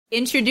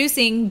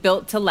Introducing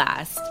Built to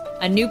Last,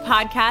 a new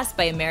podcast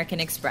by American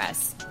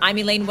Express. I'm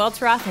Elaine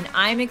Welteroth, and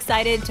I'm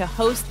excited to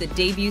host the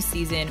debut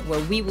season where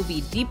we will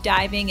be deep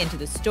diving into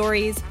the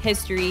stories,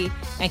 history,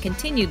 and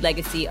continued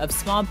legacy of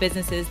small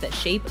businesses that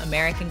shape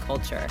American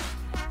culture.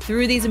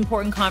 Through these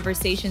important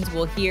conversations,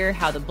 we'll hear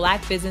how the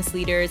Black business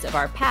leaders of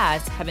our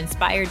past have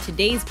inspired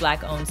today's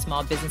Black-owned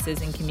small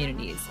businesses and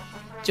communities.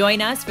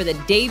 Join us for the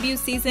debut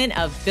season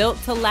of Built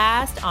to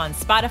Last on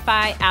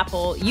Spotify,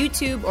 Apple,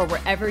 YouTube, or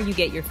wherever you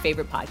get your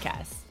favorite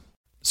podcasts.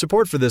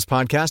 Support for this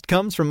podcast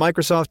comes from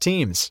Microsoft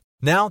Teams.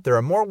 Now, there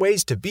are more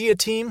ways to be a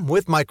team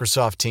with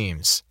Microsoft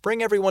Teams.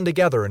 Bring everyone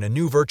together in a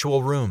new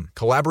virtual room.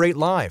 Collaborate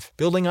live,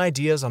 building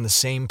ideas on the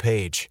same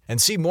page,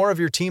 and see more of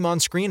your team on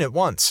screen at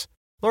once.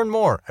 Learn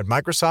more at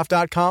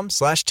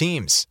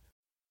Microsoft.com/Teams.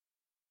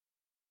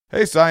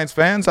 Hey, science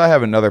fans, I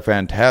have another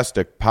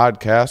fantastic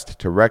podcast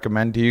to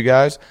recommend to you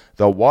guys,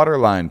 the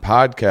Waterline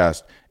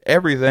Podcast.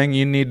 Everything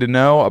you need to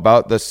know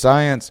about the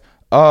science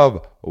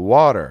of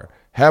water.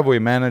 Have we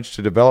managed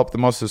to develop the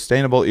most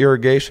sustainable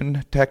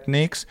irrigation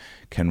techniques?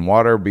 Can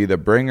water be the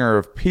bringer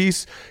of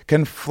peace?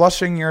 Can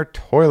flushing your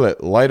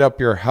toilet light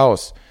up your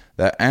house?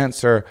 The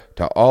answer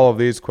to all of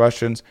these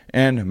questions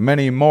and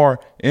many more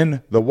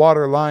in the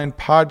Waterline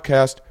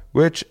Podcast,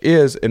 which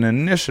is an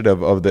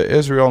initiative of the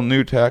Israel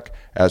New Tech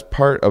as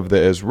part of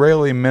the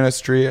Israeli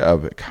Ministry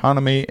of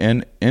Economy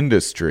and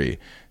Industry.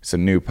 It's a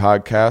new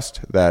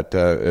podcast that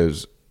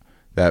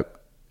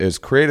is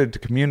created to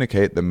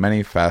communicate the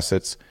many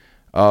facets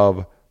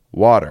of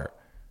water.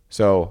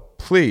 So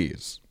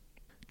please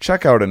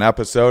check out an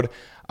episode.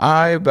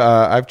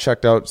 I've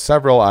checked out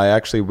several. I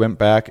actually went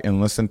back and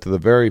listened to the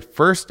very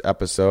first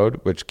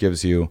episode, which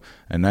gives you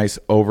a nice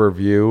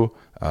overview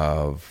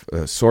of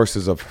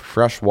sources of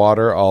fresh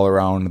water all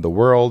around the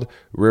world,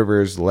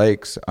 rivers,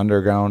 lakes,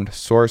 underground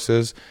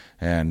sources,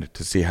 and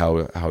to see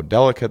how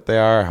delicate they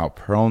are, how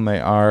prone they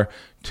are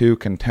to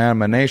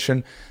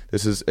contamination.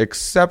 This is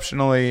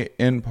exceptionally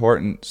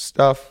important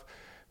stuff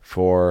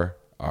for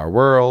our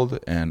world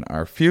and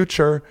our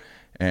future,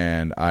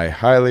 and I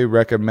highly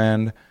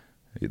recommend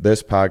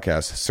this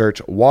podcast.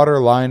 Search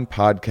Waterline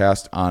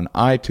Podcast on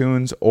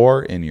iTunes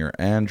or in your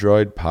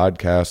Android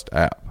podcast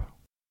app.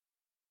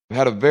 I've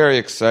had a very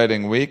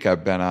exciting week.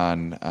 I've been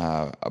on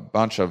a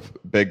bunch of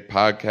big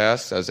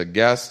podcasts as a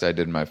guest. I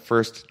did my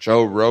first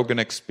Joe Rogan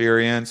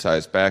experience. I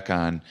was back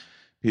on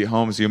Pete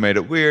Holmes' You Made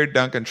It Weird,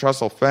 Duncan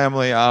Trussell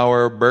Family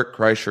Hour, Bert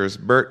Kreischer's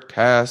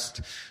Bertcast,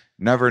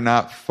 Never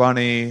Not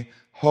Funny,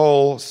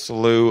 whole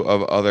slew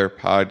of other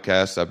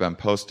podcasts. I've been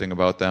posting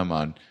about them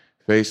on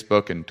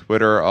Facebook and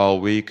Twitter all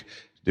week,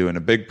 doing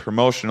a big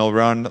promotional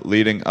run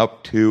leading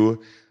up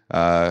to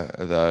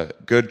the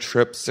Good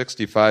Trip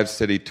 65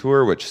 City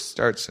Tour, which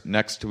starts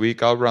next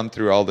week. I'll run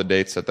through all the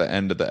dates at the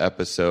end of the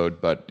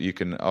episode, but you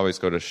can always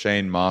go to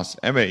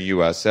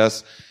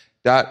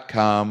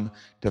ShaneMauss.com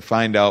to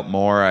find out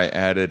more. I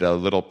added a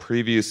little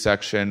preview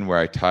section where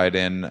I tied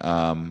in,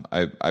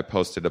 I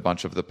posted a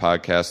bunch of the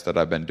podcasts that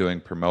I've been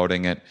doing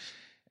promoting it,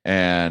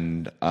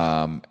 and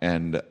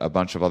a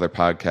bunch of other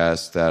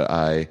podcasts that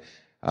I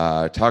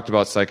talked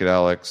about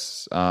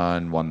psychedelics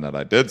on, one that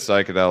I did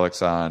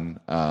psychedelics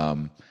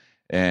on,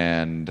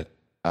 and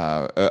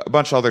a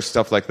bunch of other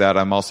stuff like that.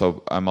 I'm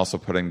also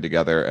editing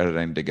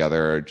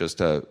together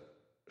just a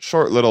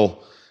short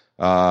little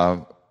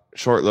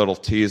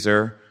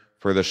teaser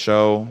for the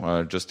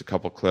show, just a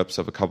couple clips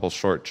of a couple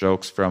short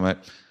jokes from it.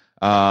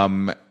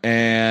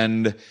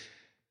 And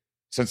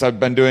since I've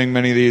been doing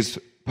many of these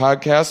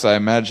podcasts, I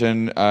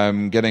imagine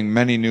I'm getting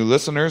many new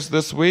listeners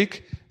this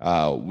week.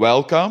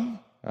 Welcome.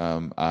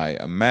 I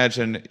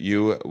imagine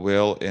you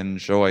will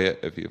enjoy it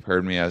if you've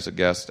heard me as a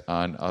guest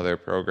on other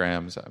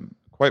programs. I'm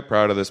quite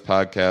proud of this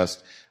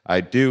podcast.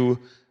 I do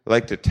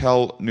like to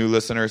tell new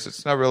listeners,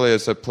 it's not really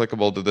as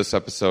applicable to this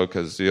episode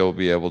because you'll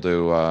be able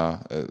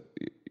to,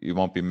 you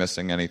won't be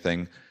missing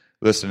anything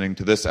listening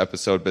to this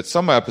episode. But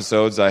some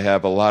episodes I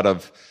have a lot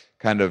of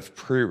kind of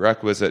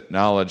prerequisite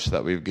knowledge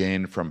that we've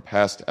gained from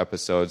past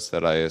episodes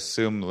that I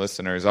assume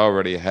listeners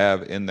already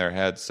have in their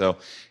heads. So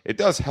it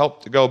does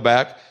help to go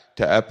back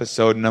to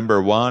episode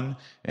number 1,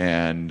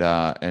 and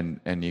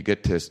you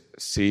get to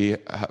see,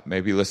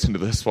 maybe listen to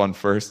this one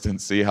first and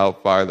see how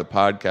far the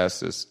podcast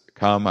has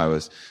come. I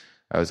was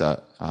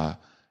a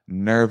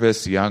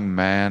nervous young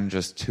man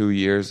just 2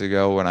 years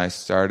ago when I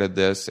started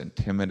this,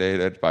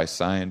 intimidated by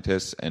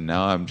scientists, and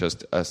now I'm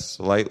just a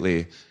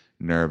slightly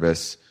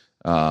nervous,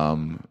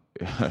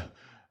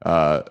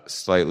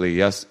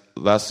 slightly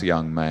less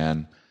young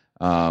man,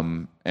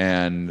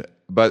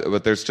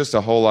 But there's just a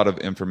whole lot of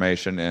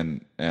information,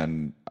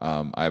 and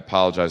I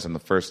apologize. In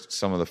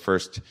some of the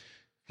first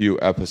few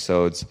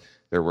episodes,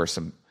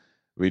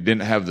 we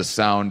didn't have the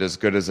sound as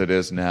good as it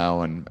is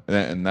now, and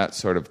that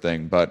sort of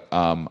thing. But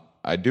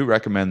I do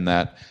recommend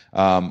that.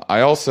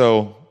 I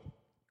also,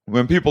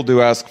 when people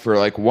do ask for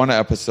like one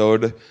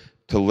episode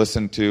to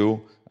listen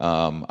to,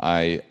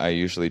 I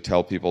usually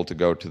tell people to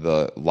go to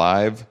the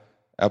live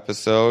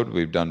episode.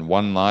 We've done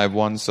one live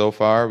one so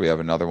far. We have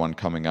another one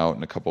coming out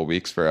in a couple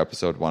weeks for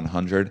episode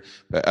 100.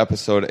 But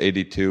episode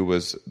 82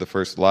 was the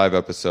first live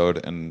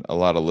episode, and a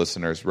lot of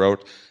listeners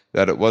wrote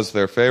that it was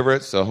their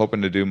favorite, so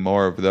hoping to do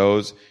more of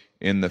those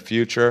in the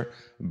future.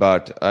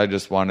 But I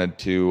just wanted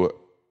to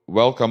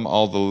welcome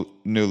all the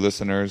new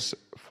listeners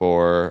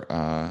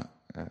to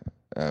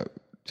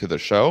the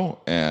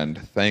show, and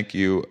thank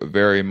you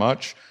very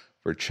much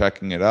for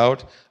checking it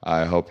out.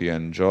 I hope you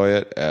enjoy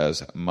it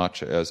as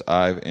much as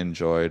I've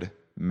enjoyed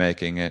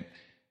making it,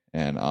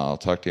 and I'll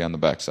talk to you on the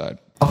backside.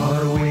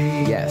 Are we?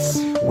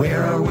 Yes.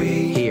 Where are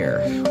we?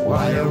 Here.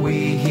 Why are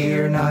we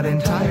here? Not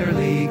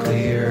entirely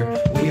clear.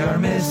 We are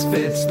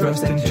misfits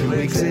thrust into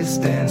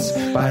existence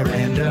by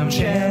random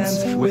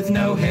chance, with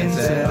no hints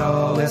at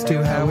all as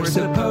to how we're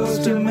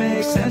supposed to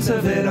make sense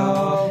of it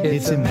all.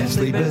 It's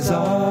immensely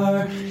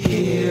bizarre.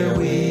 Here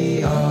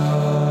we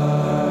are.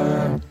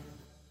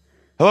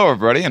 Hello,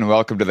 everybody, and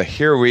welcome to the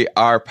Here We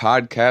Are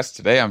podcast.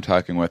 Today I'm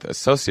talking with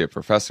Associate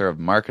Professor of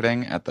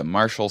Marketing at the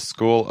Marshall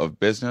School of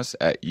Business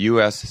at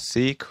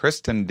USC.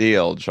 Kristin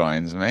Diehl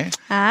joins me.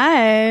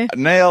 Hi.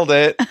 Nailed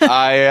it.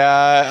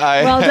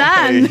 Well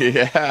done.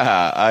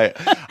 Yeah.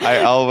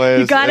 I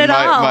always... You got it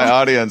all. My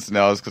audience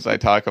knows because I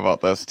talk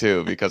about this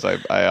too, because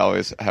I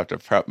always have to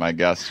prep my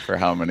guests for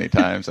how many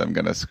times I'm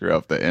going to screw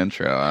up the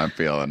intro. I'm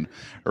feeling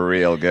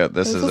real good.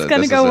 This is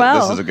going to go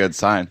well. This is a good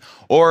sign.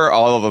 Or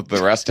all of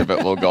the rest of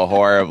it will go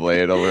horribly.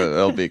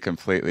 It'll be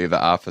completely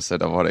the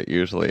opposite of what it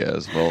usually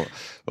is.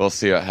 We'll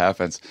see what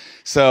happens.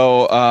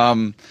 So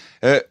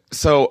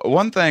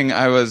one thing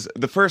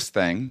the first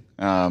thing,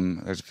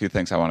 there's a few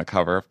things I want to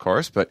cover, of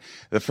course, but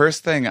the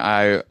first thing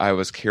I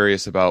was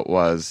curious about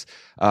was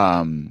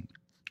some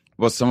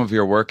of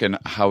your work in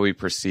how we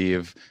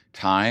perceive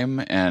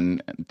time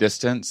and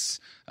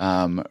distance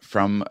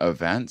from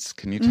events.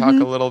 Can you talk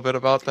a little bit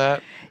about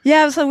that?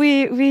 Yeah, so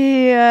we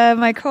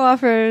my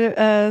co-author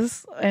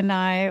and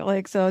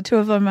I, so two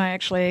of them are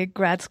actually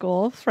grad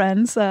school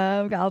friends,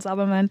 Gal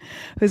Zaberman,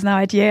 who's now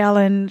at Yale,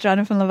 and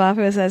Jonathan Levaf,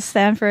 who is at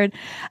Stanford.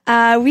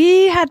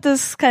 We had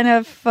this kind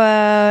of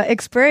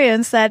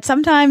experience that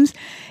sometimes,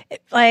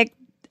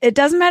 it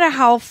doesn't matter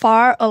how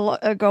far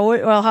ago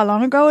or how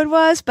long ago it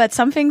was, but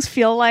some things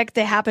feel like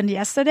they happened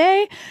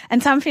yesterday,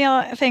 and some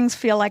things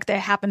feel like they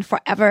happened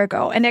forever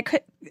ago. And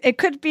it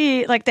could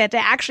be like that they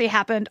actually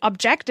happened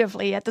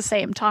objectively at the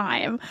same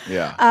time.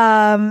 Yeah.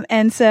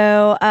 And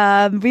so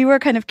we were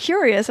kind of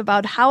curious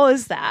about how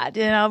is that,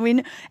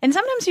 and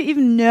sometimes you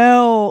even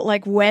know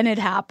like when it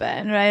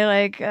happened,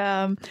 right?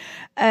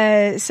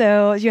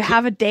 So you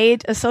have a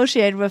date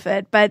associated with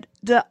it, but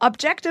the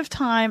objective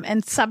time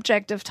and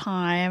subjective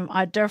time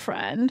are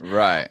different.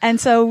 Right. And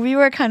so we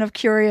were kind of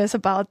curious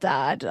about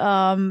that.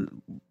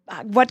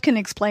 What can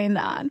explain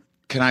that?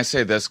 Can I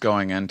say this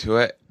going into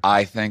it?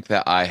 I think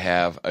that I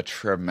have a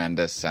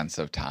tremendous sense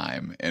of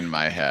time in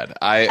my head.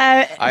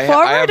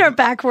 Forward or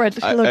backward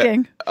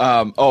looking?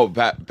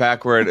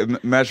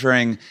 Backward,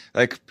 measuring,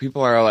 like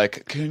people are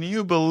like, can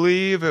you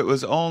believe it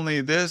was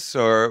only this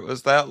or it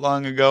was that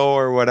long ago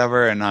or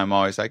whatever? And I'm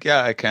always like,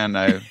 yeah, I can.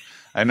 I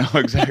know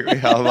exactly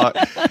how long.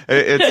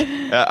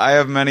 I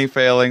have many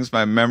failings.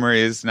 My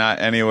memory is not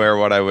anywhere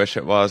what I wish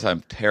it was.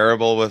 I'm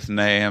terrible with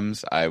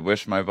names. I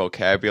wish my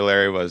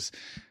vocabulary was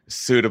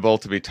suitable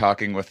to be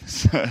talking with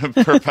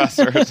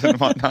professors and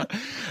whatnot.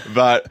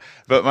 But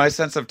my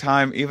sense of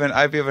time,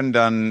 I've even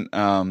done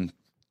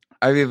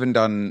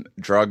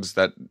drugs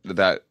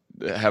that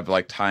have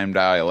like time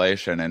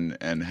dilation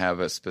and have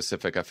a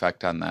specific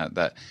effect on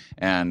that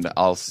and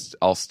I'll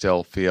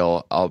still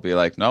feel, I'll be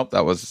like, nope,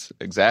 that was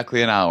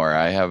exactly an hour.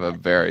 I have a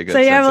very good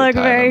sense of time. So you have like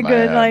a very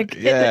good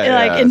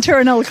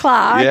internal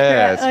clock.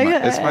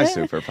 Yeah, it's my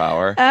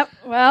superpower. I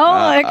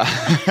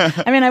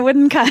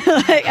wouldn't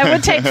I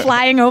would take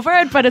flying over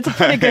it, but it's a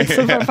pretty good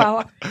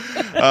superpower.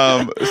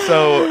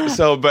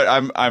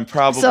 But I'm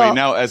probably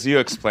now, as you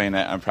explain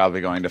it, I'm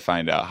probably going to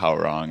find out how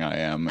wrong I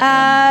am.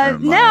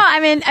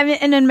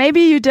 And then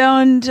maybe you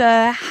don't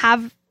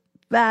have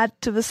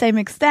that to the same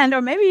extent,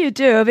 or maybe you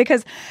do,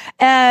 because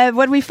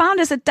what we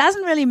found is it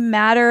doesn't really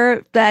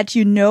matter that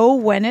you know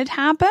when it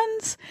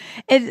happens.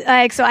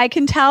 So I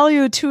can tell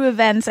you two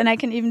events, and I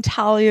can even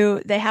tell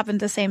you they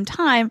happened at the same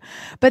time,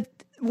 but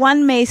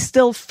one may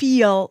still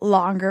feel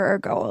longer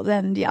ago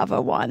than the other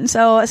one.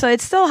 So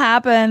it still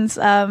happens,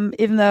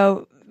 even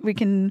though we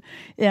can,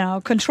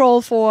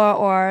 control for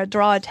or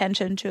draw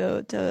attention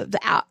to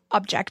the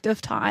objective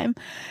time.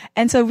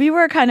 And so we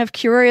were kind of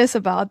curious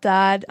about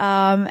that.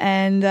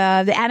 And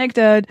the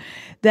anecdote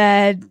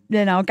that,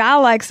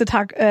 Gal likes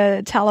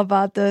to tell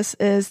about this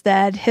is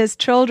that his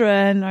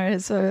children, or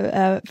his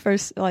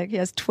first, he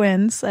has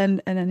twins and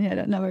then he had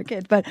another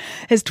kid, but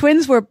his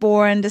twins were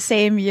born the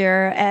same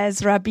year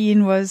as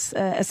Rabin was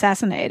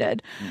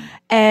assassinated.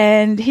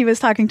 And he was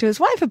talking to his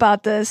wife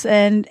about this,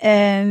 and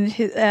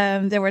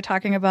they were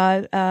talking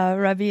about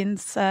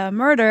Rabin's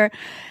murder.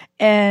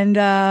 And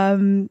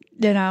his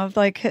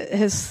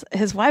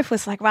wife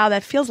was like, wow,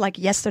 that feels like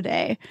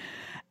yesterday.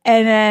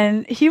 And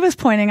then he was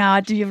pointing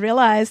out, do you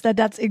realize that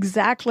that's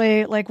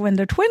exactly like when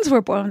the twins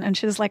were born? And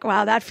she was like,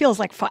 wow, that feels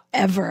like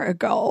forever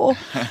ago.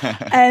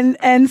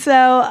 and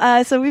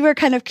so we were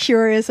kind of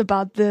curious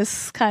about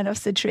this kind of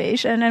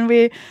situation. And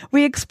we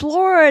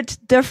explored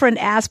different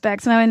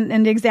aspects. Now,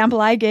 in the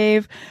example I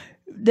gave,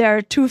 there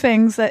are two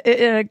things that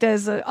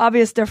there's an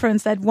obvious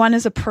difference that one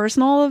is a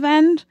personal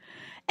event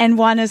and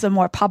one is a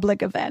more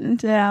public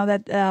event.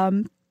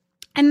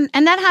 And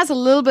that has a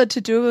little bit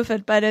to do with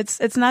it, but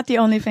it's not the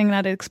only thing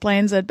that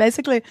explains it.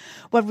 Basically,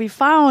 what we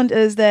found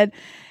is that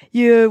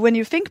when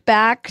you think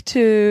back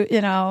to,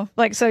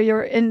 so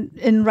you're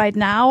in right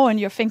now and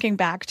you're thinking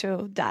back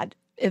to that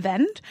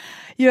event,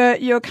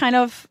 you're kind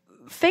of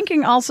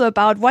thinking also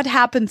about what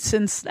happened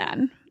since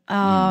then.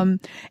 And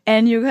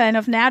you kind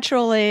of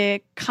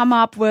naturally come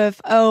up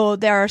with,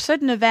 there are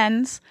certain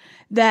events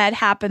that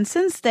happened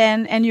since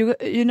then, and you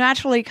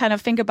naturally kind of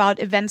think about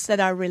events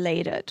that are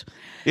related.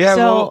 Yeah,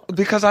 well,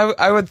 because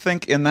I would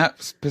think in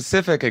that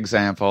specific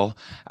example,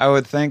 I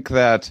would think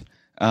that,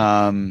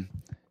 a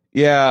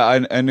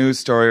news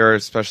story, or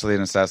especially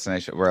an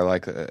assassination, where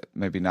like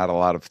maybe not a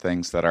lot of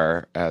things that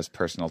are as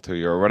personal to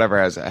you or whatever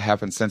has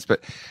happened since,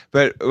 but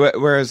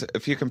whereas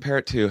if you compare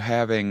it to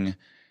having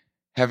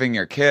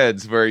your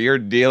kids, where you're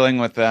dealing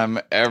with them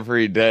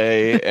every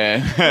day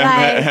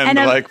and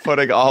like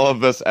putting all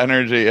of this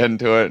energy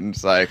into it, and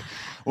it's like,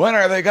 when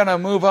are they gonna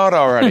move out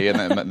already? And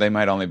then they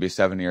might only be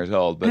 7 years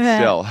old, but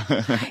still.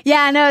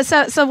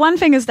 So one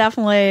thing is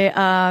definitely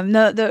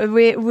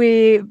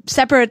we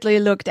separately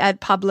looked at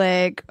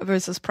public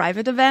versus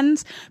private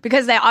events,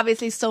 because there are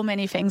obviously so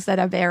many things that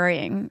are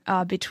varying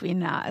between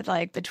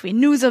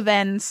news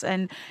events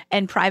and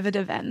private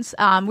events.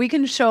 We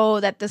can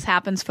show that this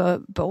happens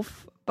for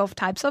both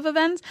types of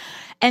events.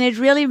 And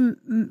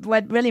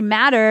what really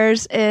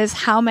matters is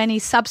how many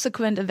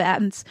subsequent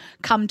events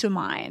come to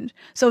mind.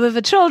 So with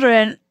the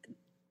children,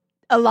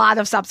 a lot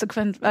of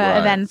subsequent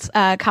events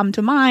come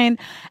to mind.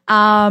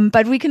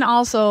 But we can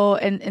also,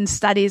 in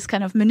studies,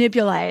 kind of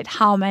manipulate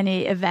how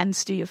many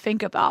events do you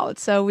think about.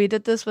 So we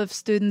did this with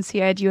students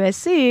here at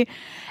USC,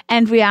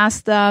 and we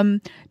asked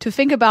them to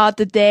think about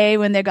the day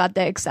when they got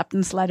their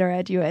acceptance letter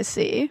at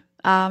USC.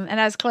 And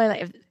that's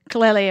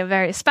clearly a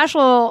very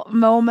special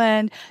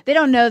moment. They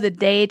don't know the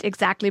date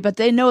exactly, but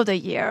they know the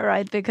year,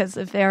 right? Because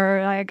if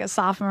they're like a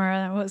sophomore,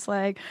 and it was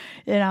like,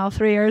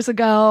 3 years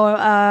ago.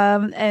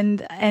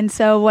 And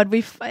so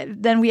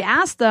then we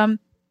asked them,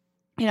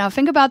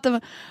 think about the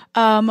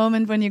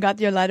moment when you got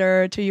your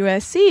letter to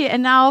USC,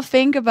 and now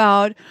think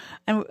about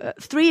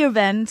 3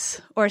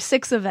 events or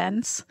 6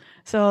 events.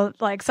 So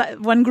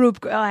one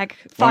group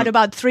thought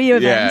about 3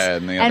 events,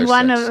 and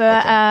one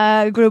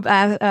group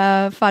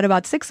thought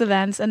about 6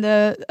 events, and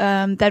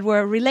that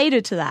were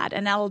related to that.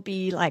 And that'll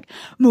be like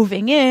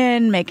moving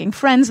in, making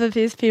friends with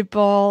these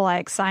people,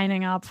 like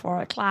signing up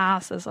for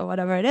classes or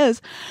whatever it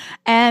is.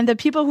 And the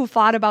people who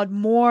thought about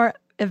more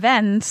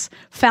events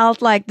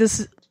felt like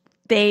this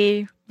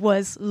day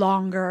was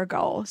longer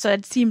ago. So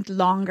it seemed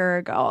longer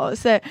ago.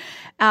 So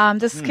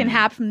this can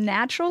happen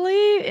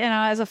naturally,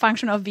 as a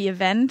function of the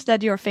event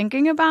that you're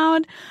thinking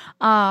about.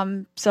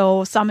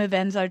 So some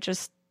events are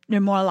just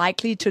more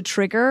likely to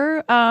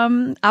trigger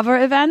other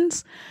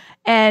events.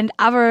 And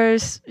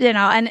others,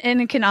 and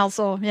it can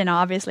also,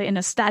 obviously in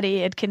a study,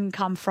 it can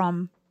come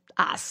from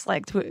us,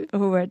 like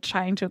who were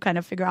trying to kind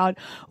of figure out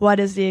what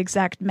is the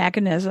exact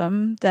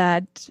mechanism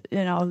that,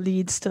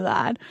 leads to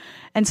that.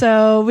 And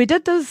so we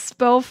did this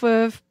both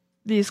with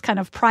these kind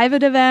of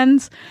private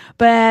events,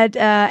 but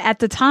at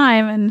the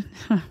time,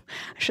 and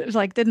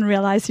I didn't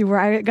realize you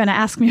were going to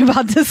ask me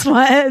about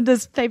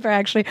this paper.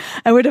 Actually,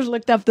 I would have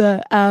looked up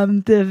the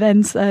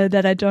events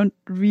that I don't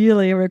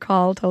really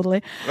recall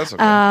totally. That's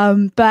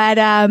okay. But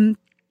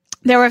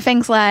there were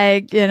things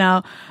like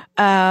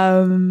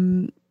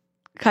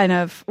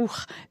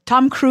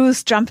Tom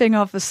Cruise jumping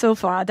off a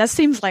sofa. That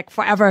seems like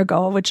forever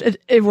ago, which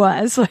it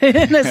was.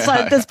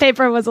 This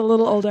paper was a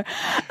little older.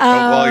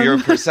 Well, your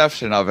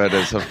perception of it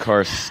is, of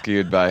course,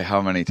 skewed by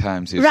how many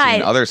times you've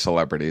seen other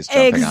celebrities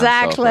jumping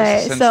on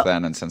sofas. Since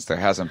then, and since there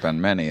hasn't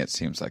been many, it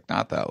seems like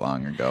not that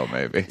long ago,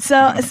 maybe.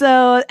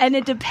 So, and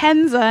it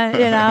depends on,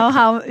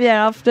 how,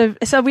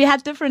 so we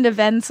had different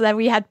events that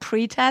we had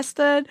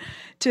pre-tested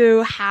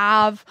to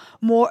have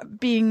more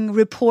being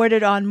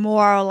reported on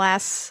more or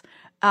less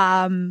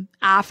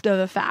after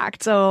the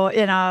fact. So,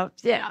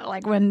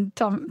 like when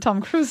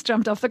Tom Cruise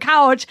jumped off the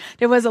couch,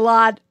 there was a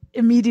lot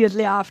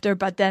immediately after,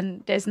 but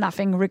then there's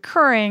nothing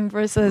recurring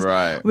versus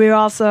we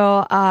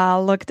also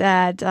looked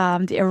at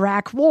the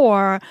Iraq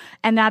War,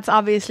 and that's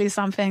obviously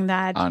something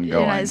that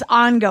is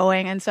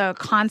ongoing, and so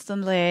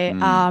constantly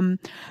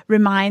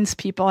reminds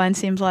people, and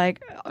seems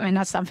like,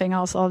 that's something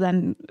also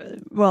then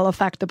will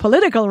affect the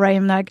political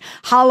realm. Like,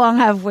 how long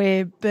have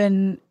we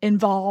been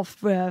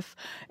involved with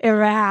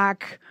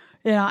Iraq,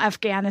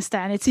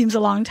 Afghanistan? It seems a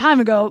long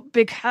time ago,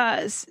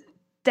 because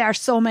there are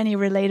so many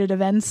related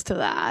events to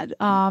that.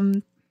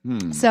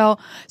 So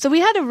we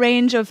had a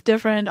range of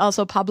different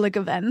also public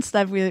events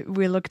that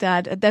we looked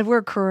at that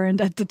were current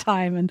at the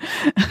time and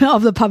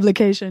of the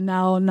publication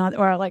now,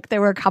 they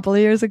were a couple of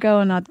years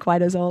ago, not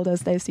quite as old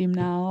as they seem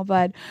now.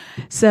 But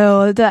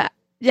so the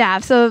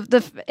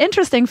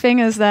interesting thing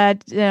is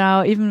that,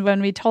 even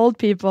when we told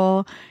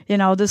people,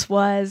 this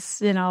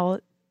was,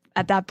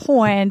 at that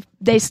point,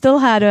 they still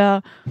had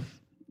a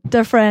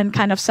different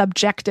kind of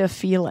subjective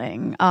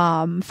feeling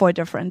for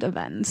different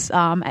events,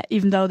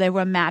 even though they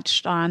were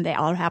matched on, they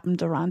all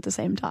happened around the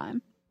same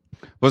time.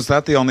 Was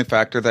that the only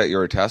factor that you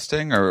were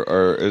testing, or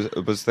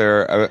was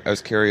there? I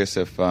was curious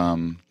if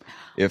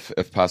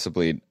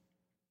possibly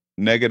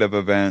negative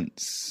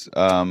events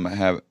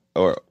have,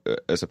 or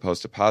as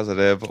opposed to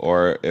positive,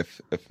 or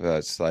if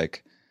it's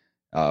like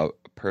a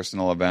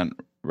personal event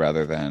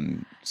rather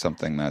than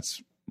something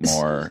that's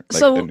more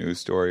like a news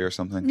story or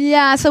something?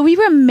 Yeah, so we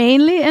were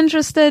mainly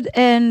interested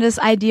in this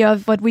idea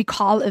of what we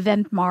call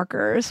event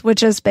markers,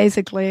 which is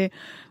basically,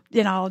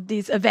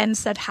 these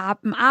events that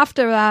happen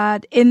after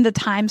that in the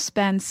time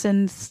span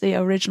since the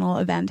original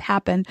event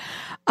happened.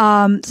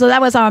 So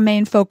that was our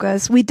main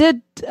focus. We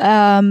did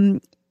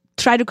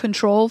try to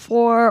control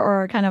for,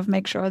 or kind of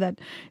make sure that,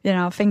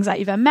 things are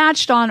either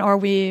matched on, or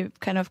we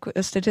kind of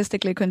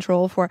statistically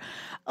control for,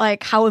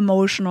 like, how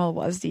emotional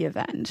was the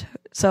event.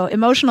 So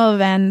emotional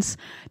events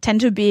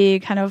tend to be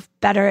kind of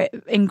better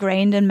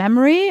ingrained in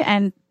memory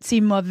and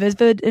seem more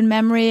vivid in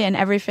memory, and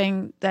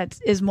everything that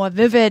is more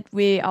vivid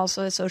we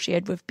also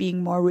associate with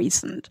being more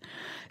recent.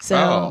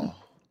 So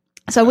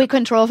we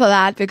control for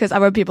that because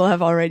other people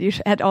had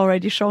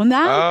already shown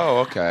that.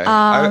 Oh, okay.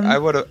 I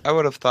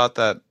would have thought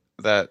that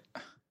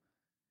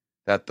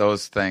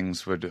those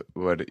things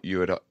you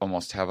would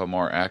almost have a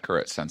more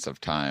accurate sense of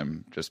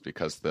time, just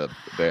because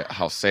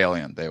how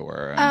salient they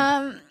were.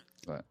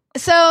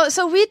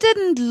 So we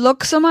didn't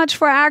look so much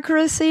for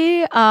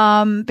accuracy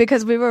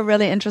because we were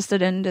really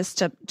interested in this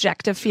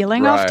subjective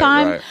feeling of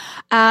time. Right.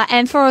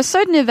 And for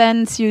certain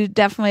events, you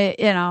definitely,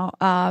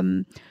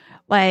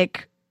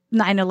 like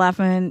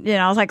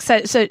 9/11, like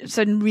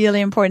certain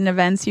really important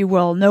events, you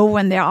will know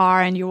when they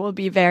are and you will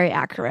be very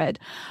accurate.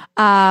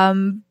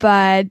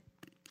 But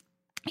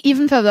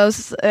even for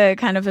those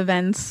kind of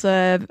events,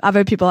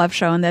 other people have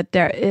shown that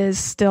there is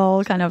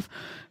still kind of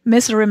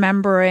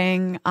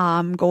misremembering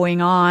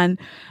going on,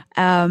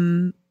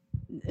 and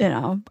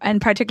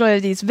particularly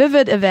these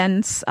vivid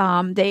events,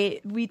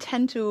 we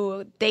tend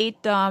to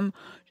date them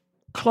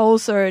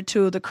closer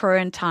to the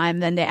current time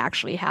than they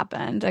actually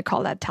happened. I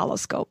call that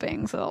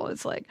telescoping. So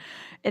it's like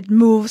it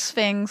moves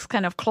things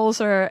kind of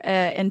closer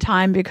in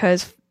time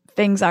because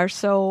things are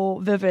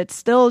so vivid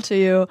still to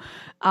you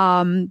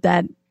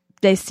that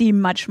they seem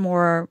much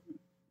more,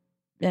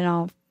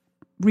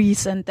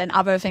 recent than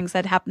other things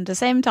that happened at the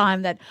same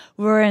time that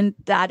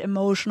weren't that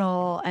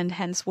emotional and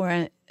hence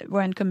weren't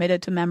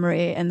committed to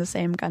memory in the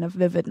same kind of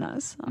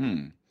vividness.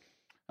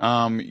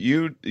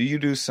 You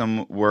do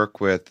some work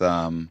with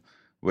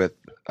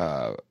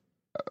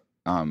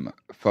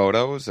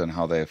photos and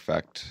how they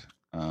affect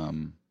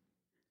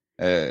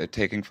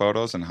taking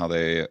photos and how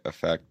they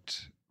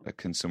affect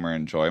consumer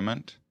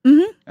enjoyment.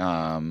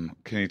 Mm-hmm.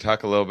 Can you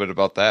talk a little bit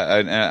about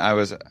that? And I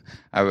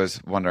was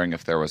wondering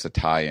if there was a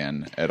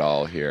tie-in at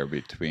all here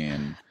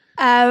between.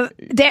 There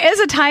is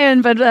a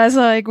tie-in, but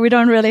we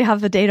don't really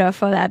have the data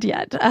for that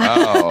yet.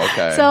 Oh,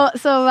 okay.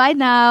 So right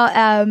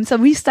now, so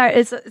we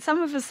start.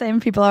 Some of the same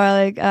people are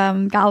like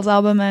Gal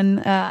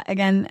Zauberman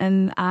again,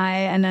 and I,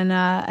 and then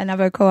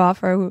another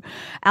co-author,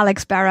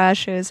 Alex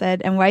Barash, who's at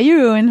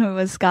NYU and who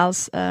was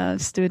Gal's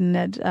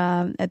student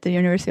at the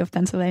University of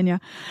Pennsylvania.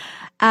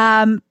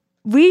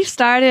 We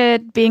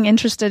started being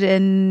interested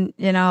in,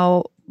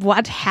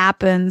 what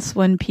happens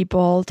when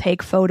people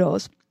take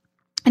photos.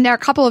 And there are a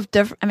couple of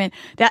there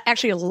are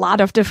actually a lot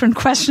of different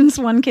questions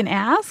one can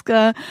ask,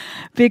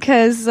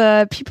 because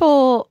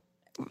people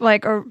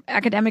or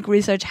academic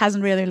research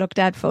hasn't really looked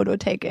at photo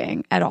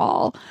taking at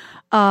all.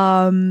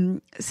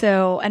 And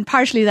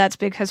partially that's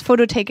because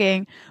photo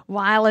taking,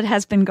 while it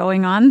has been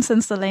going on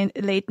since the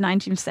late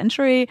 19th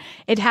century,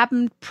 it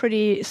happened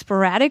pretty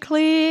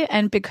sporadically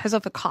and because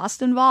of the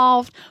cost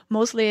involved,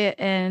 mostly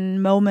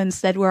in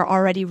moments that were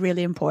already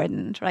really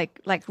important, like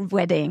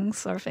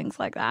weddings or things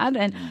like that.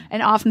 And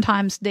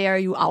oftentimes there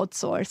you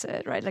outsource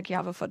it, right? Like you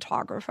have a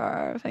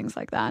photographer, things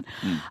like that.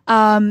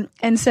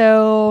 And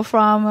so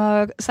from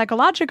a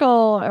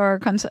psychological or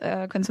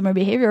consumer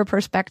behavior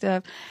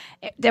perspective,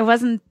 there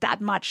wasn't that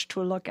much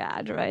to look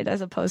at, right,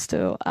 as opposed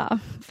to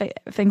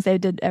things they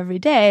did every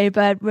day.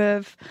 But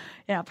with,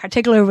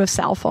 particularly with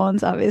cell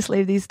phones,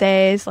 obviously these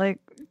days, like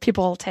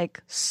people take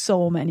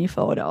so many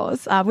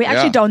photos. We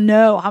actually don't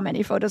know how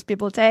many photos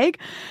people take.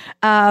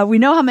 We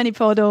know how many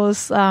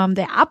photos they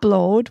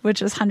upload,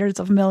 which is hundreds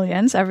of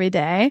millions every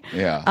day.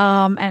 Yeah.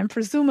 And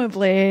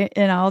presumably,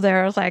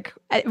 there's like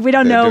we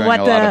don't know what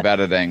a lot of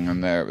editing,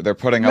 and they're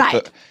putting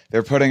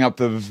up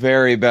the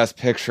very best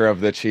picture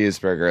of the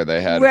cheeseburger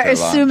they had. We're for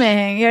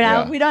assuming,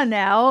 lunch. We don't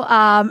know.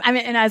 I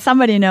mean,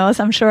 somebody knows.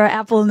 I'm sure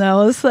Apple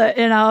knows.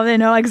 They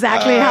know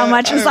exactly how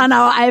much is on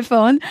our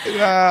iPhone.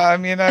 Yeah, I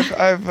mean,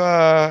 I've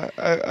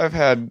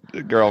had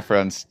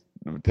girlfriends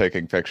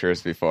taking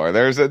pictures before.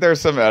 There's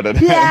some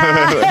editing.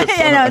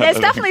 Yeah, there's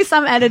definitely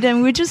some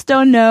editing. We just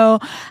don't know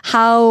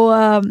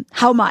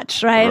how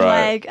much,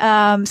 right?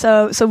 Like,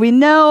 so we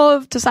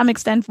know to some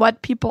extent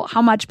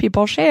how much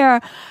people share,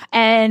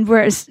 and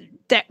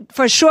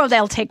for sure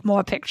they'll take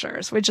more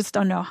pictures. We just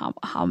don't know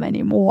how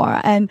many more,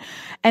 and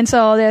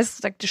so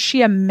there's like the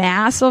sheer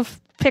mass of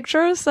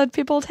pictures that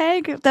people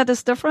take that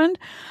is different,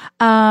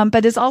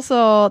 but it's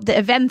also the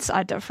events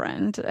are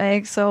different.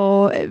 Like,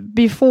 so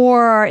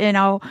before,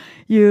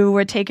 you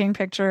were taking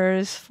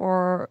pictures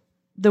for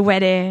the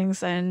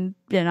weddings and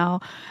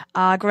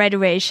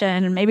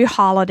graduation and maybe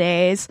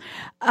holidays,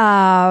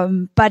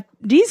 but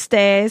these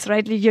days,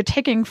 right, you're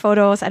taking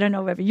photos. I don't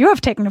know whether you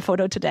have taken a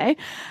photo today.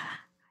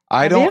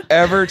 I don't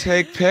ever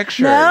take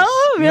pictures. No,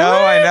 really? No,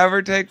 I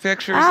never take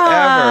pictures ever.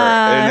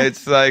 And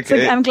it's like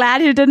I'm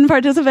glad you didn't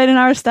participate in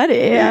our study.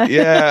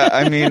 Yeah,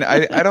 I mean,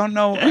 I don't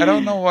know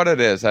what it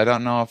is. I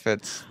don't know if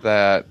it's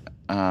that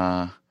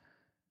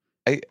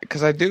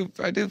because I do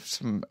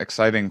some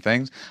exciting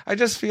things. I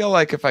just feel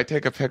like if I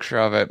take a picture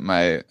of it,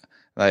 my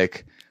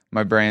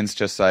brain's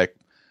just like,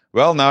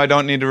 well, now I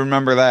don't need to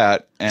remember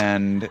that.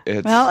 And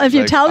it's if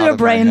you tell your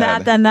brain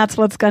that, then that's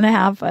what's going to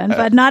happen,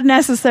 but not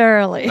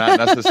necessarily. Not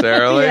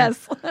necessarily? Yes.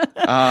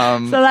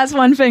 So that's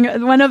one thing.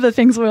 One of the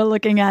things we're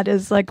looking at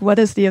is like, what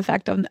is the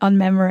effect on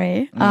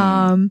memory?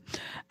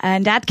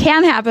 And that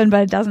can happen,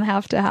 but it doesn't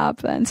have to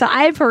happen. So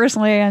I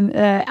personally,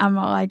 I'm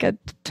like a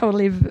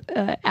totally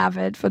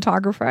avid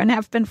photographer and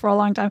have been for a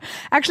long time.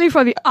 Actually,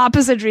 for the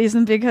opposite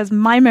reason, because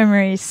my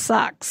memory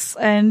sucks,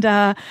 and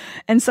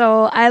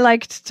so I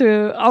liked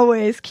to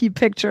always keep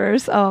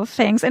pictures of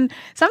things. And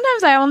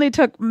sometimes I only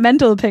took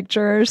mental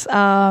pictures,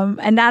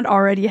 and that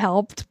already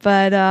helped.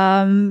 But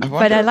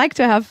I like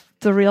to have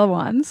the real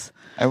ones.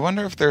 I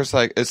wonder if there's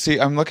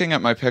I'm looking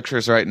at my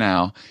pictures right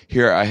now.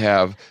 Here I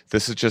have,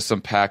 this is just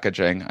some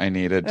packaging I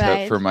needed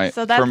for my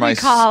so that for my we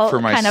call for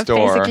my kind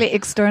store. of basically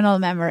external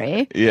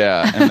memory.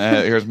 Yeah, and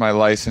here's my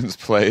license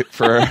plate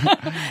for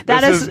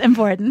that is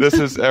important. This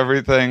is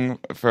everything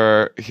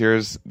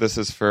this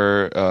is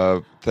for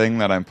a thing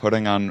that I'm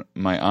putting on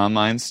my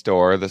online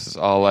store. This is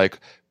all like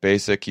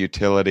basic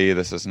utility.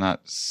 This is not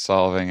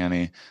solving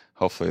any,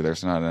 hopefully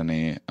there's not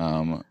any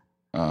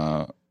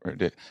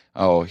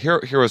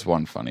here was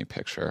one funny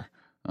picture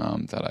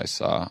that I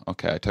saw.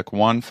 Okay, I took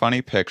one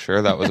funny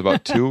picture. That was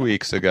about 2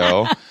 weeks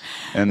ago.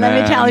 And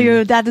let me tell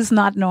you, that is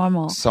not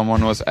normal.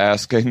 Someone was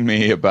asking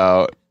me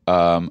about,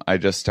 I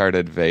just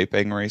started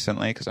vaping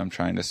recently because I'm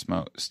trying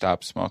to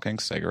stop smoking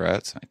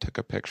cigarettes. I took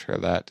a picture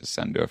of that to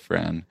send to a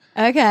friend.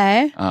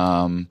 Okay.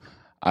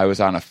 I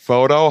was on a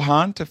photo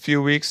hunt a few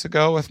weeks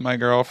ago with my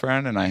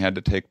girlfriend, and I had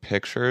to take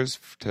pictures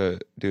to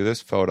do this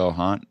photo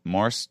hunt.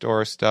 More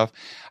store stuff.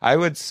 I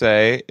would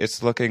say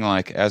it's looking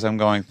like, as I'm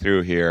going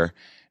through here,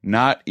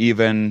 not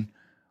even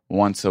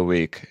once a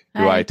week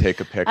do I take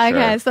a picture.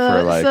 Okay,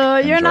 so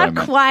you're not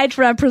quite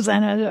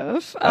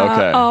representative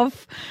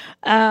of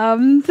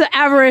the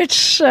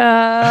average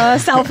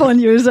cell phone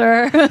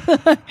user.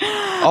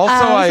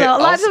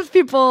 Lots of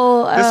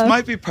people. This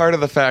might be part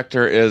of the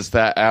factor is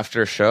that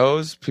after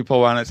shows, people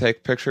want to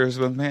take pictures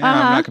with me. I'm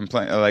not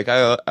complaining. Like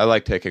I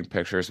like taking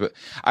pictures, but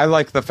I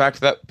like the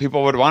fact that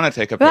people would want to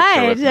take a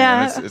picture with me.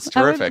 And it's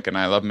terrific, and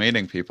I love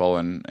meeting people,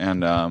 and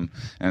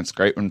it's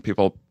great when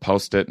people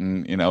post it,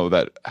 and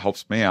that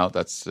helps me out.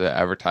 That's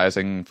advertising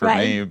for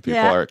me.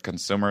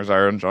 Consumers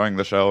are enjoying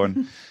the show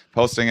and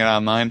posting it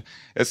online.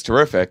 It's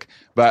terrific.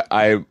 But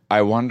I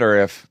wonder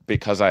if,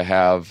 because I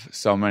have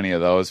so many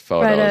of those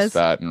photos,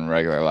 that in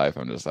regular life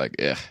I'm just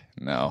like,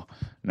 no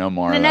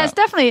more. And there's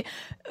definitely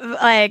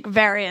like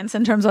variance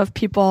in terms of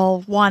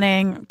people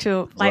wanting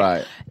to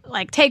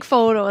like take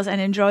photos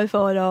and enjoy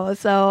photos.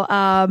 So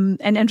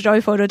and enjoy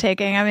photo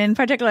taking. I mean, in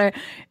particular,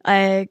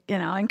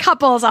 in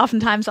couples,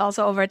 oftentimes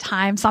also over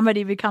time,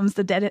 somebody becomes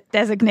the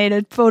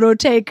designated photo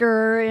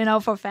taker,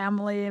 for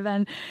family.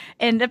 And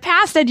in the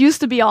past, it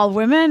used to be all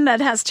women.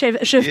 That has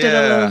shifted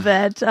a little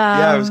bit.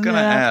 I was going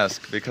to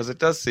ask, because it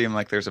does seem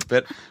like there's a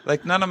bit,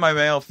 like none of my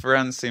male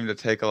friends seem to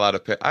take a lot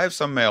of pictures. I have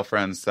some male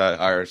friends that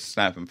are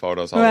snapping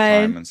photos all the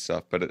time and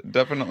stuff, but it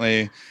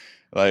definitely,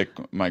 like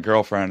my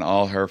girlfriend,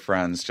 all her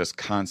friends just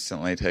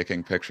constantly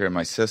taking pictures.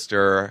 My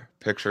sister,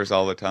 pictures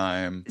all the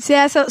time.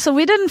 So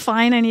we didn't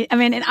find any, I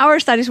mean, in our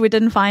studies, we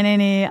didn't find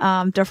any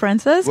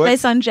differences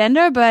based on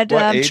gender, but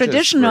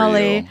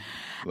traditionally...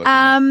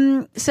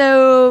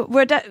 So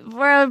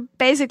we're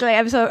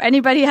basically, so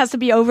anybody has to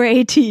be over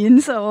 18.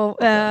 So,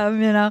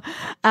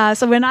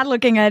 so we're not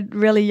looking at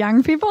really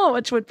young people,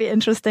 which would be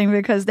interesting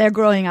because they're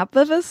growing up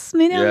with this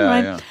medium,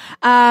 right?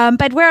 Yeah.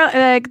 But we're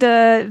like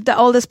the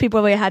oldest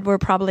people we had were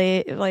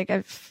probably like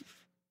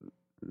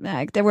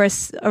like they were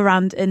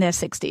around in their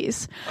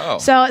 60s. Oh.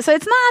 So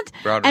it's not.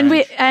 Broad and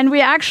range.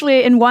 we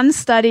actually in one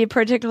study,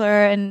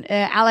 particular, and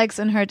Alex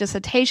in her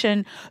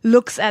dissertation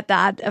looks at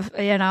that,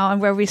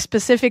 and where we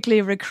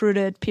specifically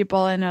recruited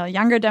people in a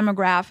younger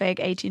demographic,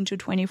 18 to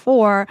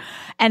 24,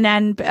 and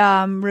then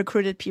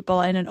recruited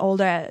people in an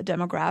older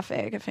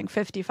demographic, I think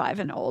 55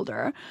 and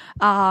older,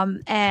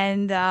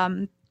 and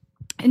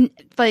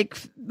like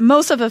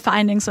most of the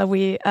findings that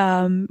we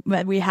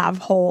have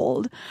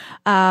hold,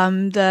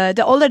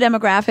 the older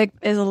demographic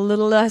is a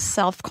little less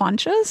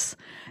self-conscious.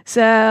 So,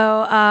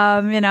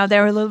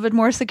 they're a little bit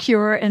more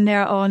secure in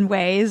their own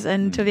ways.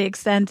 And to the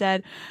extent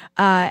that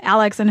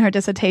Alex in her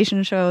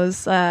dissertation shows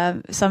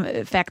some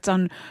effects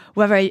on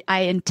whether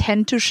I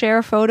intend to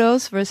share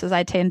photos versus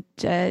I tend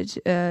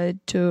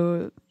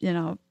to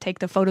take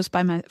the photos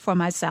for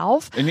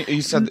myself. And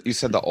you said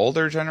the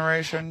older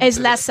generation is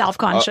less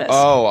self-conscious.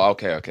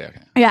 Okay.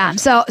 Yeah.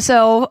 So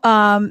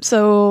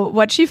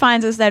what she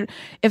finds is that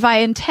if I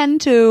intend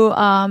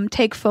to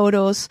take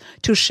photos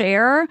to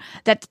share,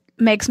 that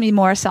makes me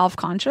more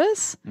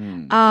self-conscious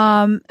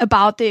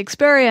about the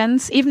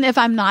experience, even if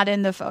I'm not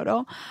in the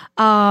photo.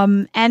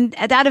 And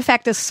that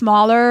effect is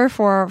smaller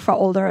for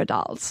older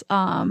adults.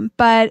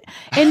 But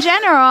in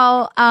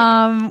general,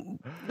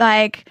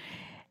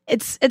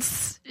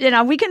 it's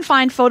we can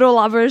find photo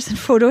lovers and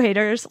photo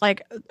haters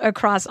like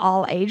across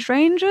all age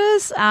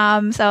ranges.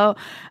 So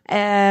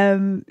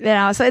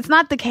it's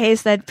not the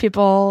case that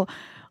people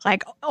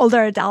like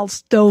older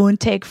adults don't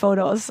take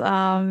photos.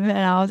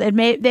 They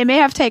may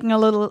have taken a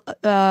little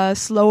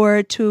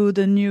slower to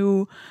the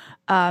new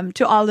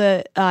to all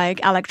the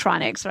like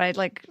electronics, right?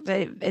 Like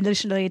they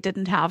initially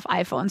didn't have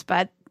iPhones,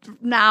 but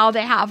now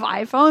they have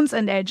iPhones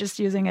and they're just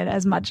using it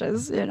as much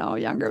as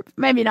younger,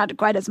 maybe not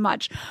quite as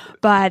much,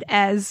 but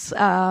as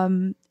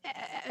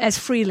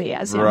freely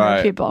as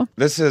younger people.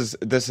 This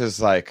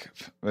is like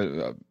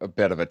a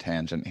bit of a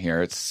tangent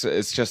here.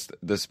 It's just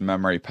this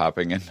memory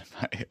popping into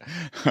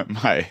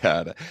my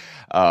head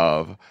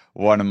of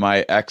one of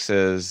my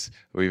exes.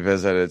 We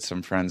visited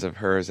some friends of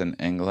hers in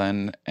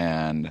England,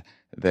 and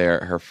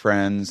her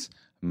friend's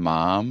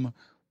mom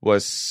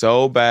was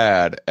so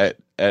bad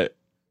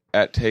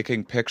at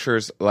taking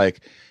pictures, like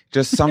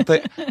just something.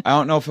 I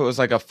don't know if it was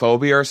like a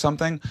phobia or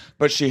something,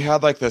 but she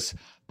had like this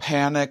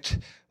panicked,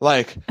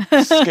 like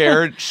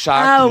scared,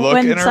 shocked look in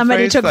her face. When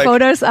somebody took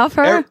photos of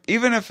her?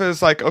 Even if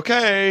it's like,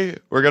 okay,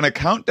 we're going to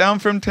count down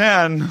from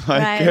 10,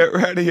 get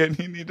ready and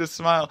you need to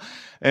smile.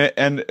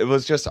 And it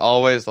was just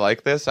always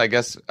like this. I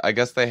guess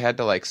they had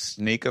to like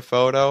sneak a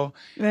photo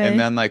and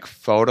then like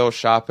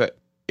Photoshop it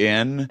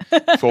in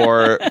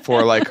for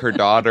like her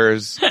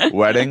daughter's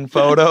wedding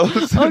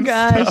photos. Oh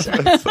gosh.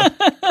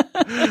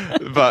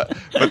 But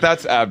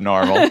that's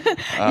abnormal.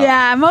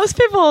 Yeah, most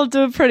people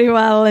do pretty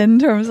well in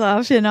terms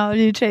of,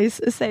 you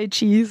say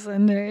cheese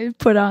and they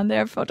put on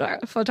their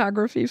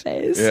photography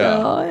face.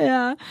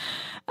 Yeah.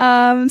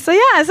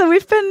 So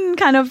we've been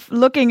kind of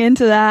looking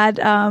into that,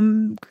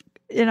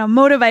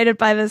 motivated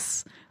by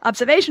this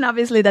observation,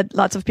 obviously, that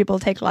lots of people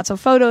take lots of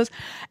photos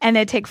and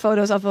they take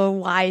photos of a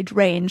wide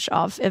range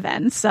of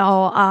events.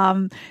 So,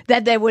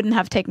 that they wouldn't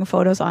have taken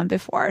photos on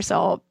before.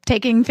 So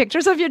taking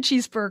pictures of your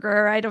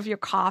cheeseburger, right? Of your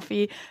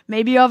coffee,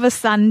 maybe of a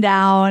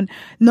sundown.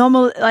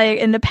 Normal, like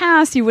in the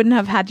past, you wouldn't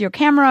have had your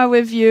camera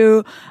with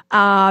you.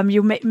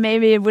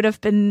 Maybe it would have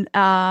been,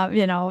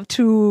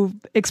 too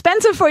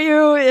expensive for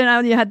you.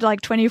 You had like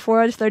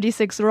 24,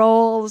 36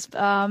 rolls.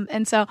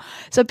 And so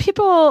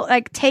people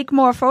like take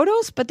more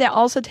photos, but they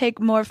also take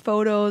more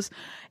photos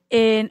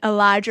in a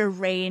larger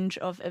range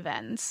of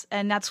events.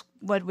 And that's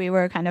what we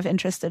were kind of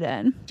interested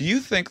in. Do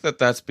you think that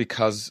that's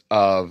because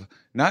of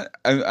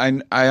I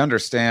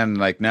understand,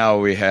 like now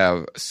we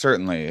have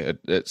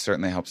it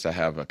certainly helps to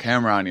have a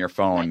camera on your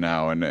phone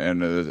now and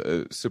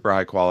a super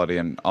high quality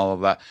and all of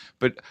that.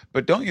 But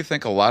don't you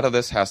think a lot of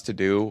this has to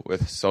do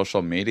with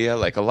social media?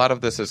 Like a lot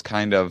of this is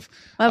kind of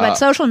but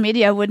social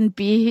media wouldn't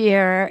be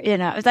here,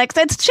 it's like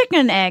it's chicken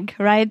and egg,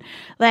 right?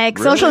 Like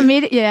really? Social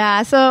media,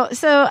 yeah. So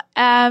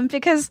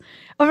because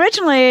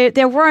originally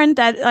there weren't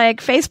that,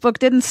 like Facebook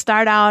didn't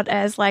start out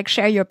as like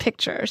share your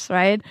pictures,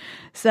 right?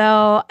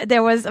 So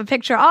there was a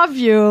picture of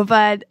you,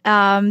 but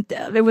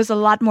it was a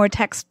lot more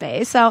text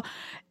based. So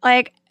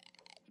like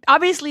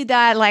obviously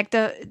that like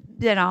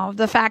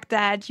the fact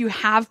that you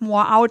have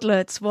more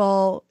outlets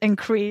will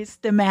increase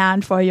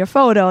demand for your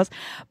photos,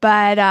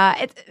 but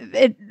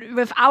it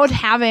without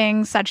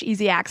having such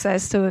easy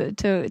access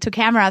to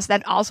cameras,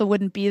 that also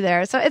wouldn't be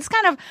there. So it's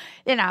kind of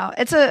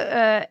it's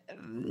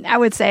I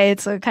would say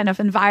it's a kind of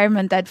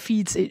environment that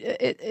feeds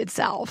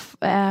itself.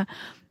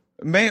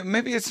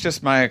 Maybe it's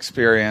just my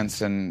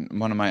experience, and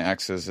one of my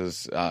exes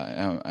is,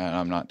 and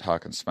I'm not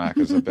talking smack,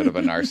 is a bit of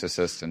a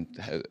narcissist, and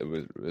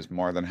was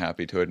more than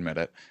happy to admit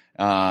it.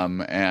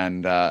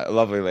 And a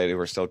lovely lady,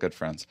 we're still good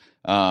friends.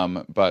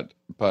 But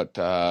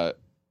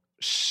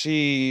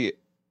she,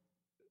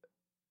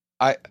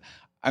 I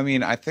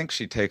think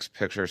she takes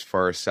pictures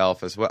for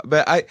herself as well.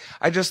 But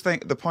I just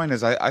think the point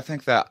is, I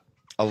think that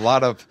a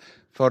lot of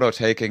photo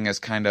taking is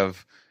kind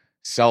of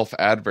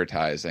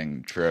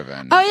self-advertising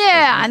driven. Oh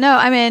yeah, I know.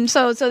 I mean,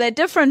 so they're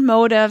different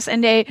motives,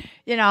 and they,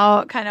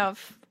 kind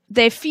of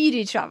they feed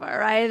each other,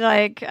 right?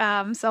 Like,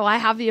 so I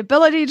have the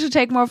ability to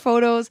take more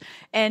photos,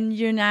 and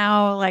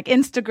now like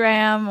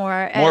Instagram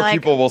or more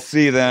people will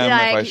see them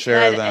if I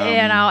share them,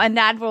 and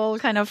that will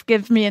kind of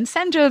give me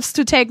incentives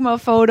to take more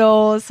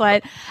photos.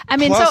 Right? I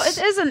mean, Plus,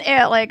 so it is an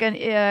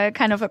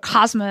kind of a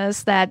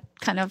cosmos that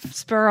kind of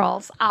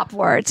spirals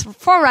upwards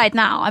for right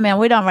now. I mean,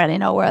 we don't really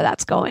know where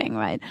that's going,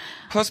 right?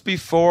 Plus,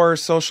 before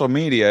social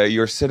media,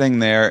 you're sitting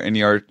there and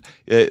you're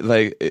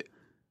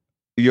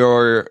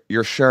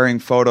sharing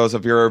photos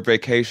of your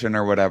vacation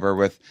or whatever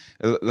with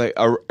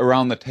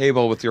around the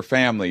table with your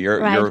family. Or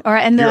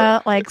in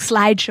the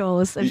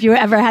slideshows, if you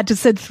ever had to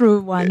sit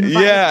through one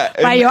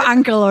by your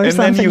uncle or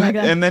something like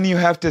that. And then you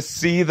have to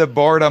see the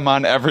boredom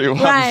on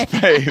everyone's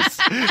face.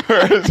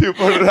 Whereas you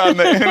put it on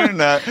the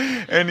internet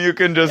and you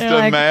can just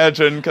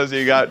imagine, because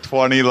you got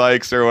 20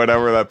 likes or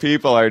whatever, that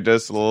people are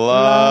just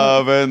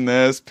loving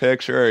this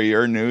picture of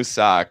your new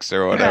socks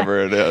or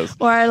whatever it is.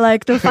 Or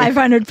like the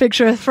 500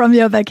 pictures from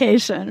your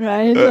vacation,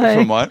 right?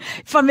 From what?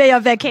 From your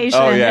vacation.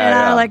 Oh,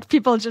 yeah. Like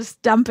people just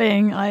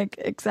dumping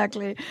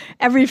exactly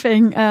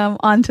everything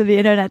onto the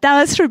internet.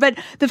 That's true. But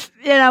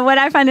what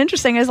I find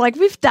interesting is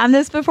we've done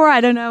this before.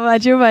 I don't know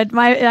about you, but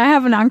I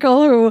have an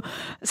uncle who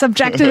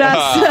subjected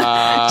us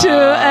to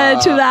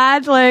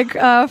that,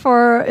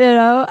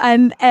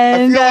 and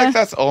I feel like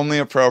that's only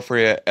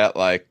appropriate at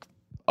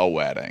a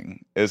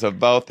wedding. Is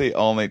about the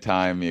only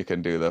time you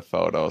can do the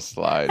photo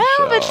slideshow.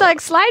 No, but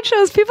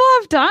slideshows people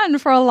have done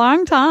for a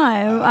long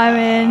time. I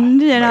mean,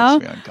 makes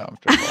me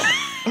uncomfortable.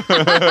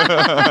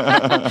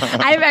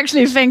 I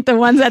actually think the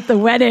ones at the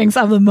weddings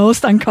are the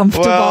most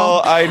uncomfortable.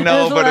 Well, I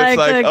know, but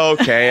it's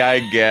okay, I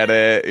get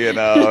it.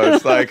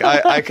 It's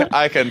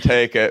I can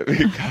take it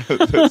because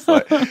it's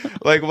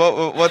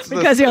what's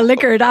because you're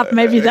liquored up.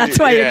 Maybe that's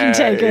why you can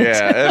take it.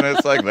 Yeah, and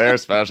it's their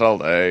special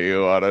day.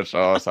 You want to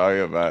show us how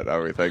you met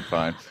everything.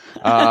 Fine.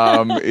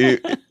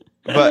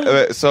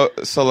 But so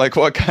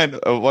what kind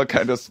of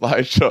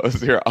slideshow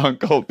is your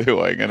uncle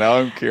doing? And now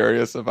I'm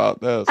curious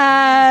about this.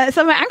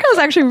 So my uncle is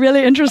actually a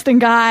really interesting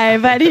guy,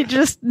 but he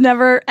just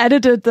never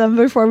edited them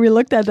before we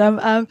looked at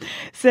them.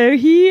 So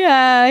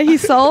he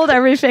sold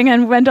everything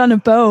and went on a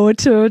boat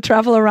to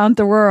travel around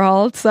the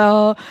world.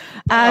 So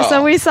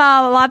we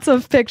saw lots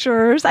of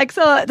pictures.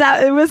 So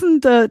that it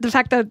wasn't the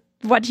fact that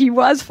what he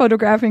was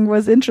photographing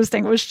was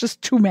interesting. It was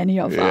just too many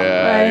of them,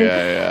 right?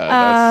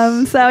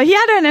 Yeah. So he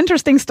had an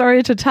interesting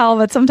story to tell,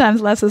 but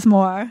sometimes less is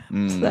more.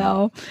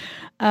 So,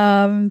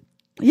 what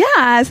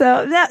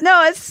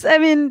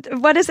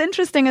is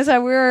interesting is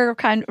that we're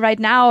right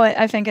now,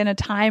 I think, in a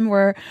time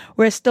where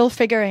we're still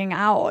figuring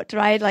out,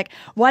 right?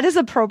 What is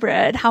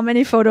appropriate? How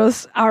many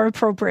photos are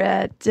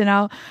appropriate?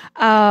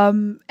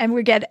 And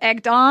we get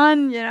egged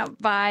on,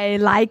 by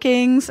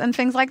likings and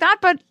things like that.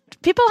 But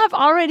people have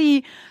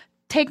already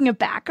taken it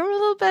back a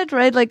little bit,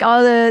 right?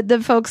 All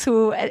the folks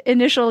who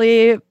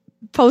initially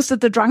posted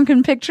the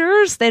drunken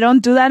pictures, they don't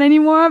do that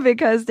anymore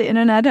because the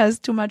internet has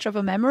too much of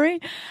a memory.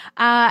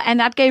 And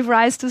that gave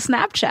rise to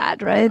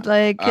Snapchat, right?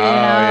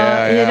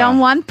 You don't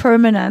want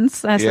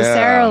permanence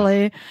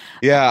necessarily.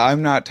 Yeah,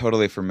 I'm not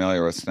totally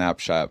familiar with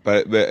Snapchat,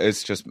 but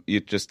it's just,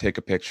 you just take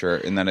a picture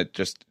and then it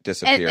just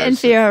disappears. In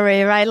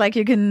theory, right?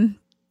 You can,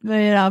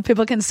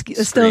 people can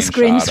still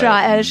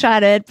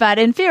screenshot it, but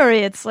in theory,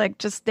 it's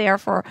just there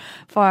for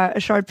a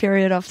short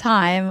period of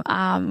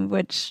time,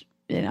 which,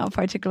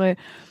 particularly,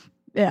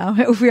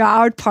 if we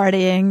are out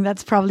partying,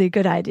 that's probably a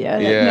good idea.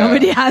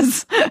 Nobody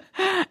has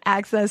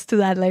access to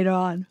that later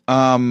on.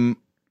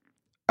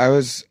 I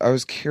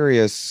was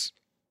curious,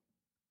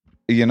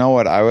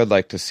 what I would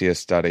like to see a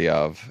study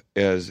of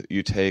is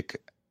you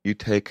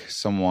take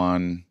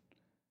someone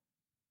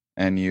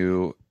and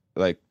you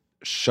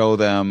show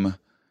them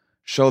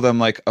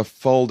a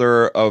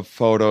folder of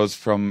photos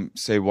from,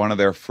 say, one of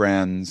their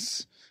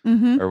friends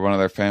or one of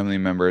their family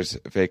members'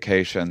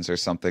 vacations or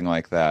something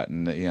like that.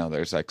 And,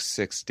 there's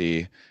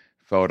 60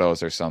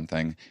 photos or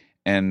something.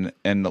 And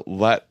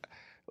let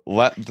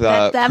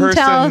the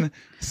person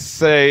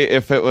say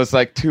if it was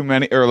like too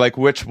many, or like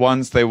which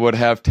ones they would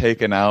have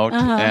taken out,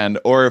 and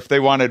or if they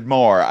wanted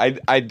more.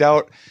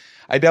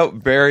 I doubt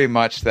very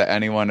much that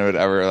anyone would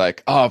ever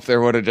like, oh, if there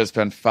would have just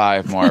been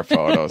 5 more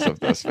photos of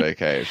this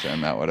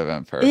vacation, that would have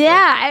been perfect.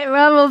 Yeah,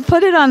 well, we'll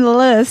put it on the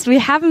list. We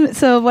haven't.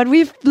 So what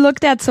we've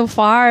looked at so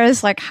far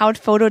is like how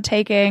photo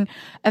taking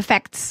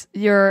affects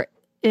your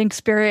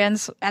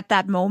experience at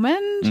that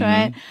moment,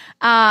 right?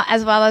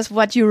 As well as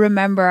what you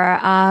remember.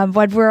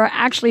 What we're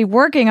actually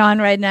working on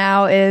right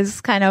now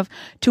is kind of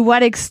to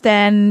what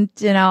extent,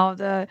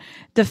 the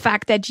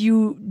fact that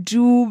you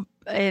do,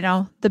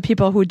 the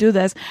people who do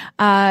this,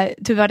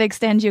 to what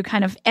extent you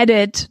kind of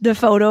edit the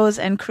photos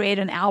and create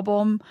an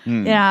album,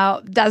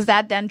 does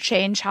that then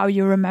change how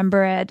you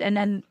remember it? And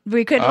then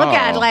we could look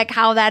at like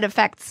how that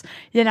affects,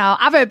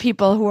 other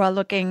people who are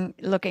looking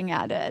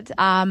at it.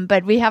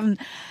 But we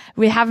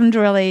haven't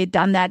really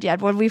done that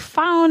yet. What we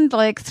found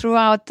like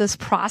throughout this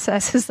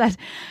process is that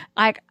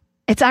like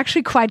it's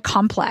actually quite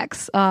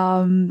complex.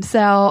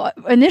 So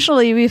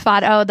initially we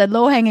thought, the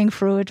low-hanging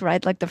fruit,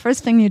 right? Like the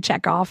first thing you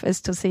check off is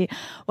to see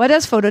what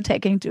does photo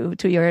taking do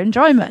to your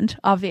enjoyment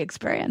of the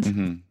experience.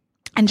 Mm-hmm.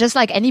 And just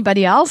like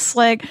anybody else,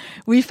 like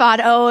we thought,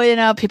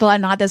 people are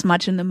not as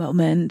much in the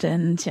moment,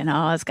 and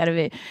it's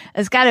gotta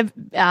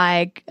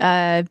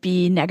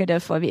be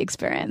negative for the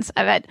experience.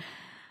 I bet.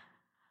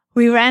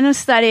 We ran a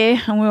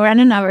study and we ran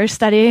another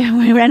study and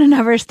we ran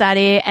another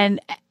study, and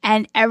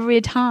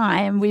every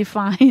time we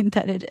find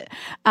that it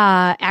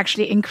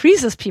actually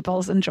increases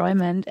people's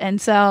enjoyment. And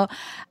so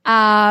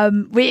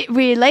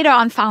we later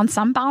on found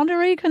some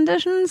boundary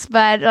conditions,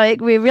 but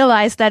like we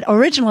realized that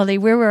originally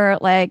we were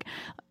like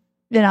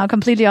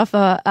completely off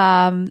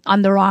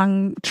on the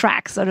wrong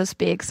track, so to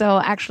speak.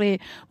 So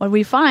actually what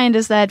we find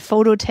is that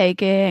photo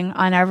taking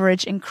on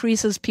average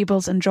increases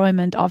people's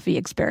enjoyment of the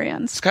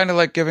experience. It's kind of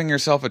like giving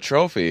yourself a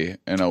trophy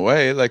in a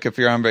way. Like if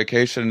you're on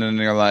vacation and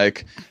you're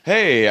like,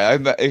 hey,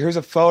 here's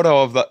a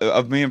photo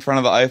of me in front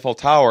of the Eiffel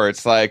Tower.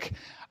 It's like,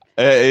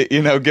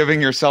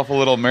 giving yourself a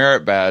little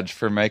merit badge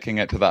for making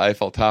it to the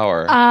Eiffel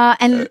Tower.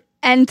 And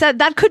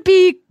that could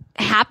be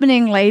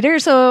happening later.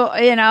 So,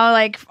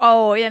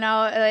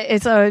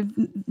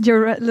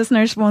 your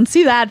listeners won't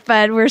see that,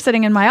 but we're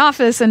sitting in my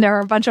office and there are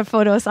a bunch of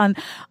photos on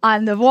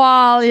the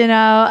wall,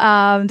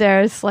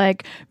 there's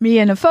like me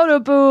in a photo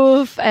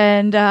booth,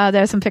 and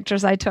there's some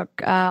pictures I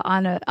took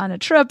on a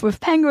trip with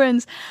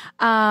penguins.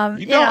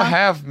 You don't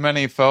have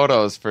many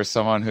photos for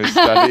someone who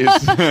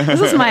studies.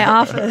 This is my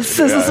office.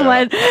 This is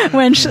what,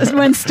 when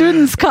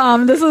students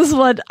come, this is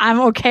what I'm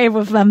okay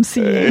with them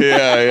seeing.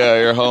 Yeah,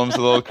 your home's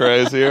a little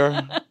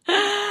crazier.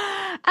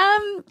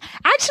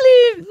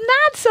 Actually,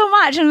 not so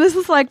much. And this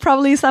is like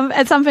probably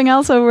something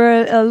else that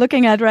we're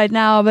looking at right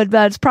now, but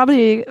it's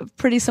probably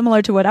pretty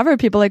similar to what other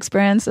people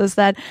experience, is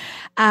that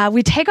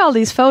we take all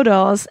these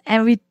photos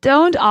and we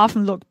don't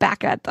often look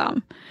back at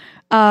them.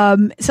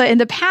 So in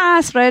the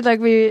past, right,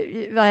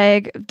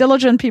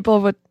 diligent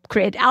people would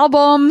create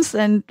albums,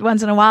 and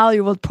once in a while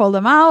you would pull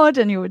them out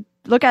and you would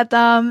look at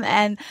them,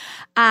 and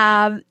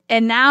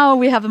now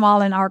we have them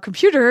all in our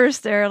computers.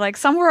 They're like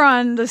somewhere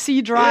on the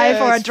C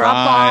drive or a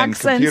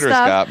Dropbox and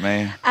stuff. Got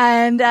me.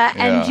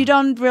 And you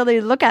don't really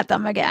look at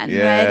them again,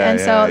 right?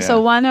 And so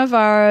one of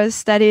our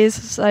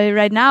studies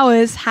right now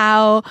is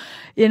how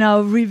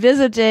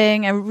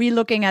revisiting and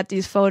relooking at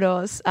these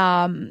photos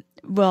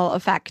will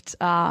affect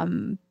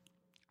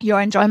your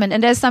enjoyment.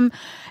 And there's some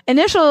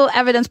initial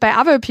evidence by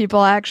other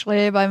people,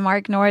 actually, by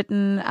Mark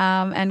Norton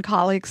and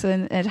colleagues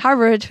at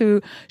Harvard,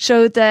 who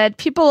showed that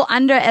people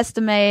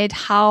underestimate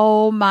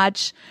how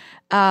much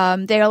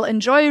they'll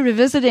enjoy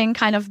revisiting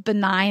kind of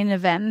benign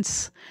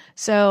events.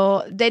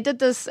 So they did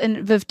this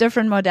with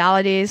different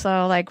modalities,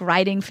 so like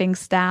writing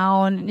things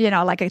down,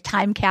 like a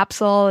time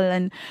capsule,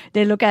 and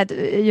you look at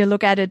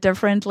it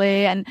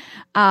differently. And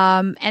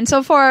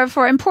so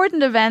for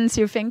important events,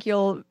 you think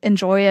you'll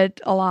enjoy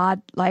it a lot,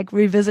 like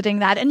revisiting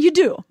that, and you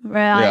do,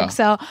 right? Yeah.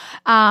 So,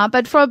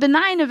 but for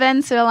benign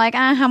events, you're like,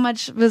 how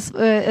much is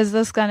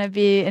this going to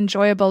be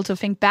enjoyable to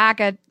think back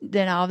at,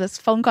 this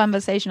phone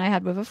conversation I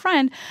had with a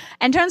friend?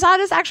 And turns out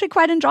it's actually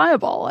quite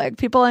enjoyable. Like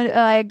people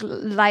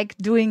like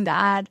doing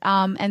that.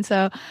 And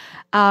so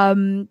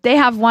they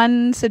have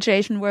one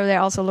situation where they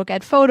also look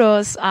at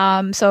photos.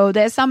 So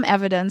there's some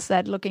evidence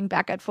that looking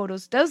back at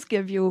photos does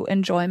give you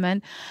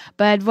enjoyment.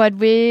 But what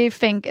we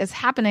think is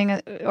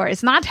happening, or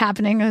is not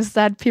happening, is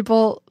that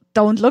people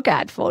don't look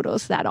at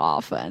photos that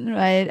often,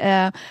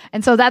 right?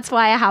 And so that's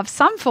why I have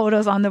some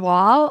photos on the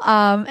wall.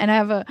 And I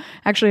have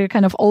actually a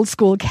kind of old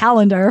school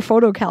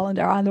photo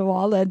calendar on the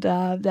wall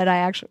that I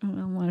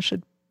actually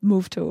should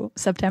move to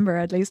September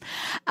at least.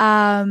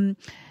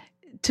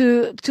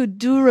 To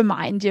do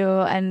remind you,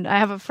 and I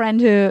have a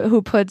friend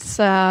who puts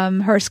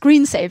her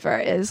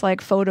screensaver is like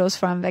photos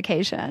from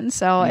vacation,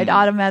 so it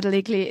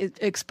automatically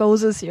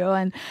exposes you.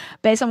 And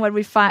based on what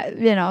we've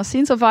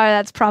seen so far,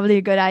 that's probably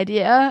a good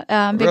idea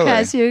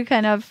because you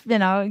kind of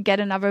get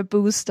another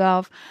boost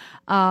of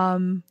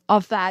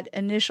that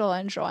initial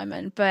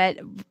enjoyment. But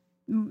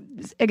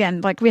again,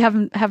 like we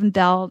haven't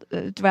delved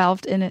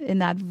in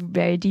that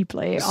very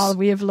deeply. All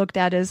we have looked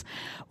at is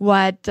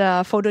what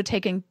photo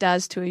taking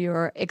does to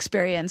your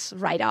experience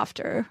right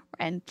after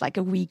and like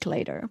a week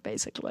later,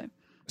 basically.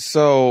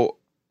 So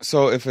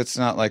if it's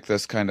not like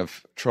this kind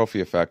of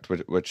trophy effect,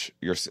 which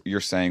you're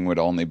saying would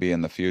only be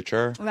in the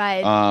future,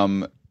 right?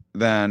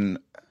 Then.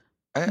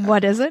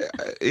 What is it?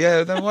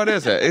 Then what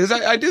is it? Because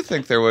I do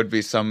think there would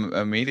be some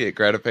immediate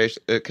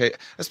gratification,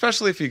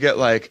 especially if you get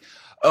like,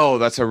 oh,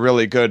 that's a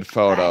really good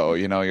photo.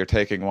 Right. You're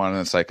taking one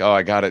and it's like, oh,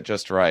 I got it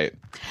just right.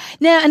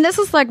 Yeah, and this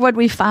is like what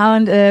we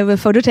found with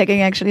photo taking,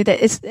 actually, that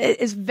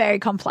it's very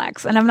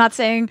complex. And I'm not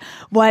saying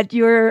what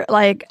you're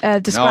like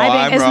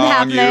describing isn't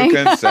happening. You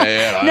can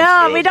say it.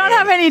 No, we don't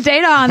have any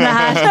data on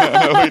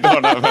that. We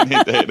don't have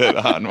any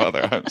data on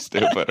whether I'm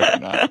stupid or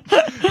not.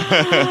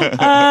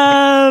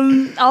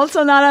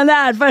 Also not on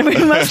that, but we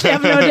must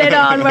have no data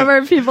on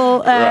whether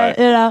people,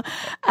 that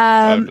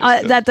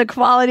the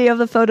quality of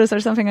the photos or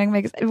something like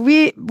makes.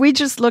 we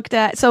just looked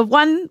at, so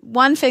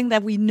one thing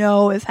that we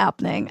know is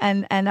happening,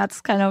 and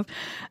that's kind of,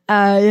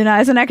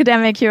 as an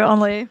academic, you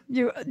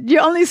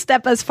only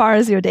step as far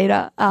as your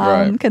data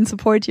can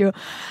support you.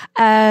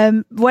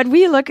 What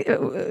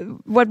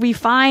we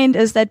find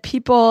is that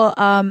people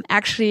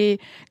actually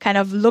kind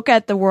of look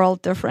at the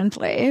world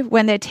differently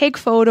when they take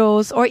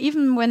photos, or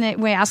even when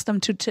we ask them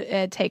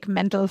to take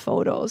mental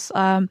photos.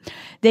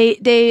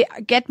 They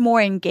get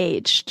more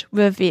engaged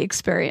with the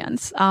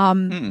experience.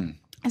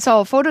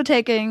 So photo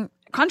taking,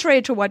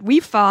 contrary to what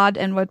we thought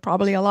and what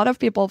probably a lot of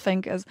people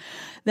think, is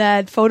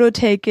that photo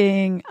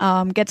taking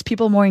gets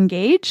people more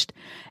engaged.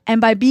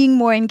 And by being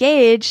more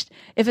engaged,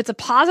 if it's a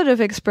positive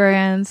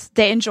experience,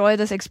 they enjoy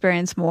this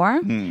experience more.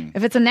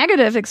 If it's a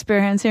negative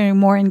experience, you're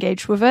more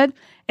engaged with it,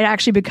 it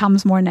actually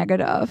becomes more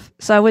negative.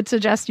 So I would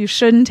suggest you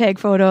shouldn't take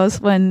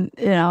photos when,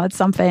 it's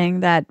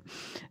something that,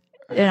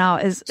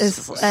 is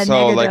so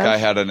negative. Like I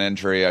had an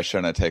injury, I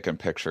shouldn't have taken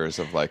pictures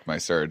of like my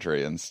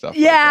surgery and stuff.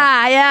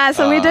 Yeah.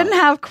 So we didn't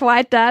have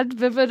quite that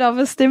vivid of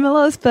a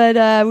stimulus,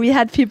 but we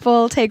had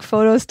people take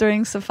photos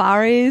during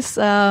safaris,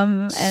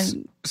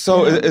 and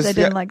so they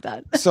didn't like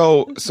that.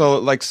 so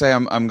like say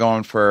I'm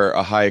going for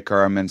a hike,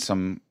 or I'm in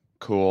some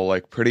cool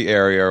like pretty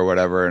area or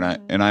whatever,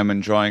 and I'm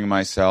enjoying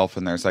myself,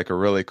 and there's like a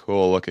really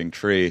cool looking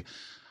tree.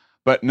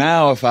 But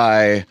now if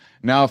I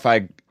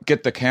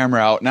get the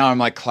camera out, now I'm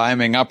like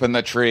climbing up in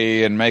the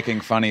tree and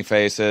making funny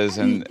faces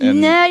and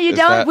no, you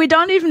don't. We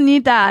don't even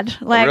need that.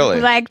 Like,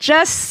 really? Like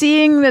just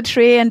seeing the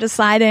tree and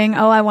deciding,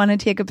 I want to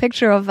take a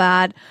picture of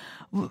that,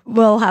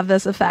 will have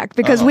this effect,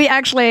 because we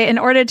actually, in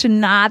order to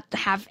not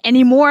have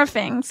any more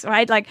things,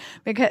 right? Like,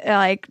 because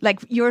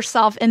like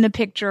yourself in the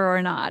picture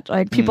or not,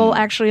 like people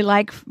actually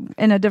like,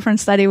 in a different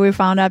study, we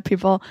found out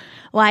people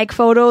like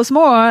photos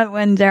more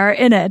when they're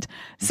in it.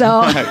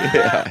 So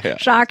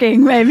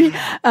shocking maybe.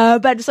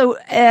 But so,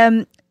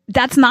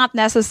 that's not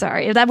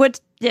necessary. That would,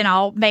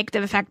 make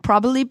the effect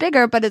probably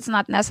bigger, but it's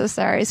not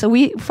necessary. So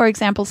we, for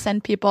example,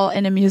 sent people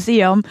in a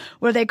museum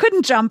where they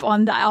couldn't jump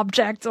on the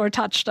objects or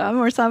touch them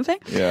or something.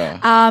 Yeah.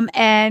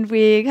 And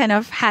we kind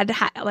of had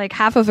like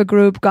half of a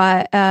group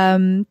got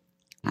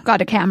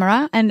a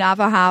camera, and the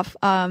other half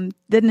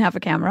didn't have a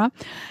camera.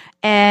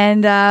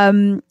 And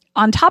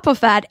on top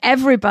of that,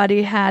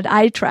 everybody had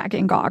eye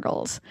tracking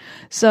goggles,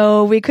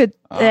 so we could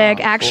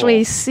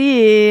actually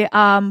see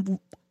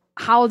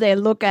how they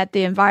look at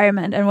the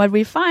environment. And what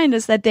we find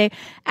is that they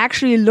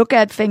actually look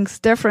at things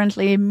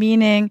differently,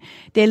 meaning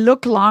they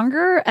look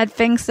longer at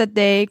things that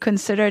they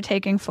consider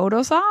taking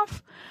photos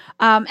of.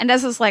 And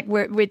this is like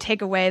where we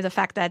take away the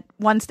fact that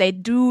once they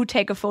do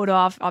take a photo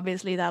of,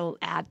 obviously that'll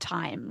add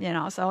time,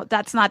 so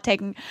that's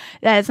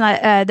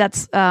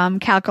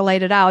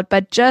calculated out,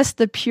 but just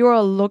the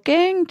pure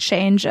looking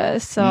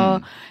changes.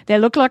 So they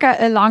look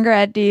longer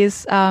at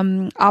these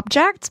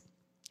objects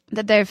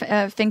that they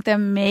think they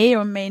may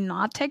or may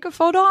not take a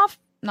photo of.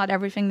 Not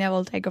everything they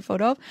will take a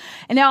photo of.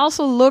 And they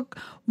also look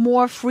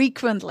more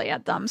frequently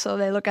at them. So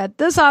they look at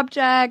this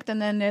object,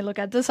 and then they look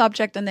at this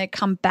object, and they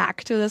come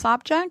back to this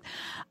object.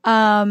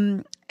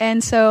 And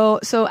so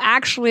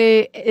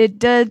actually it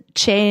did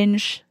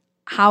change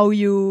how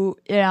you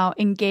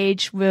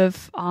engage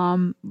with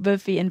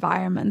the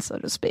environment, so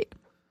to speak.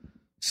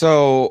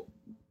 So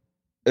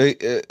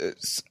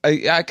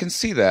I can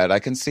see that. I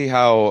can see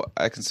how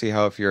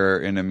if you're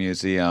in a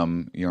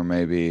museum, you're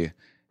maybe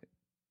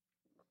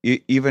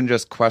even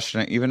just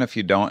questioning. Even if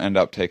you don't end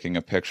up taking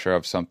a picture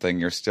of something,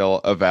 you're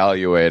still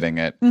evaluating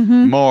it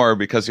more,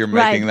 because you're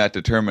making that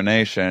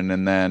determination,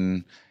 and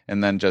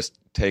then just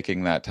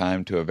taking that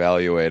time to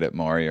evaluate it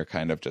more. You're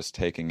kind of just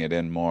taking it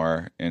in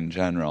more in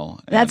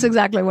general. That's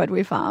exactly what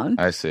we found.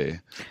 I see.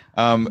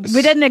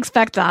 We didn't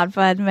expect that,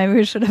 but maybe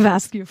we should have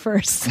asked you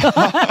first.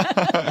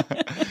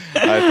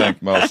 I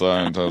think most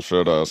scientists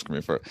should ask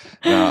me first.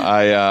 No,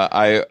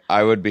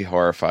 I would be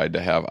horrified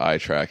to have eye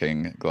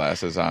tracking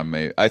glasses on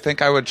me. I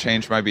think I would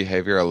change my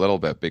behavior a little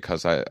bit,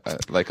 because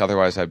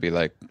otherwise I'd be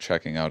like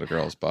checking out a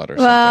girl's butt or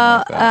something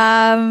like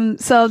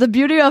that. So the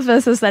beauty of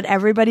this is that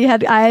everybody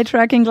had eye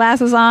tracking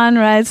glasses on,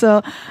 right?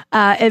 So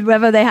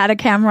whether they had a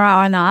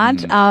camera or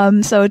not.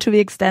 So to the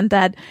extent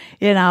that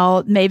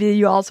maybe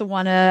you also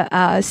want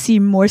to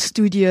seem more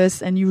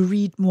studious and you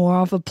read more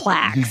of a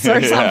plaques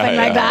or something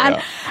like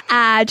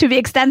that. To the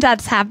extent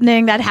that's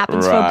happening, that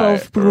happens for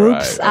both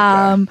groups.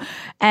 Okay.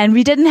 And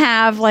we didn't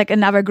have like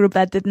another group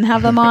that didn't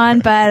have them on,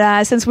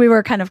 but since we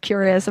were kind of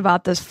curious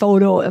about this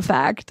photo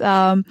effect,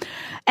 and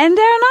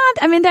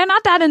they're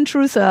not that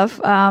intrusive.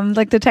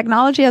 Like the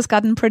technology has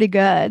gotten pretty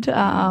good.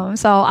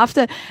 So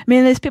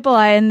these people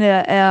are in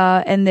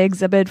the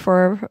exhibit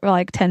for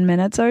like 10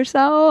 minutes or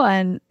so,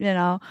 and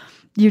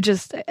you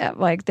just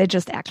they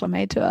just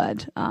acclimate to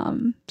it.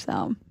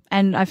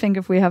 And I think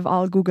if we have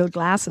all Google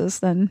glasses,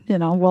 then,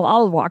 we'll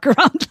all walk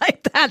around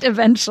like that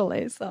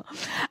eventually. So,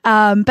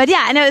 but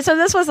yeah, so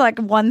this was like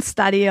one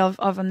study of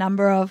a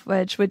number of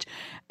which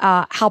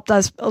helped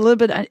us a little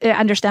bit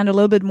understand a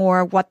little bit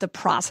more what the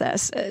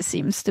process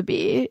seems to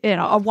be.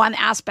 One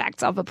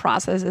aspect of the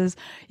process is,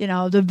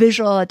 the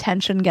visual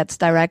attention gets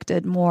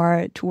directed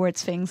more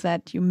towards things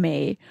that you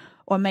may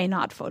or may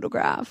not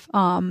photograph.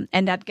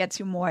 And that gets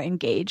you more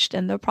engaged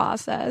in the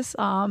process.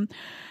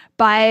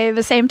 By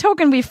the same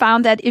token, we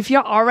found that if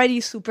you're already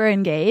super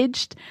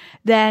engaged,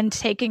 then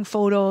taking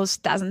photos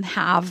doesn't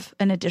have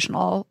an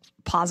additional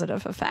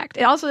positive effect.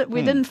 It also,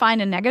 we didn't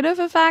find a negative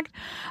effect,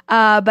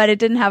 but it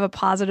didn't have a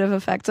positive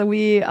effect. So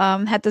we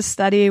had this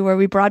study where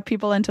we brought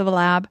people into the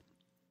lab,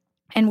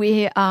 and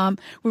we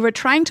were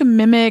trying to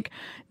mimic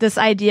this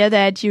idea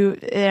that you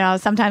know,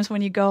 sometimes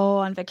when you go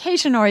on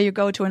vacation or you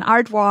go to an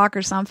art walk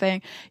or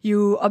something,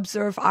 you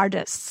observe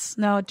artists,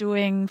 you know,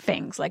 doing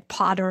things like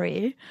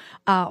pottery,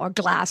 or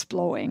glass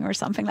blowing or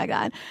something like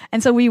that.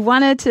 And so we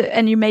wanted to,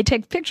 and you may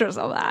take pictures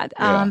of that.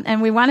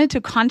 And we wanted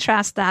to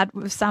contrast that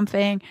with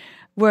something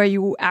where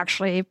you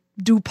actually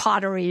do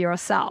pottery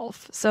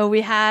yourself. So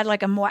we had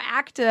like a more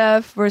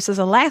active versus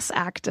a less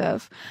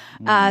active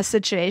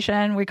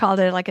situation. We called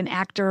it like an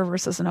actor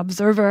versus an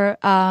observer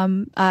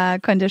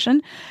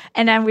condition.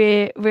 And then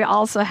we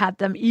also had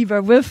them either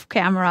with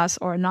cameras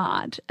or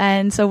not.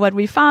 And so what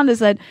we found is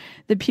that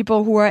the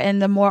people who are in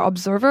the more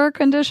observer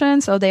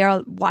condition, so they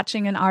are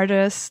watching an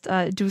artist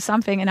do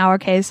something. In our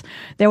case,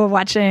 they were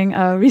watching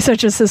a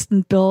research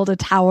assistant build a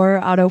tower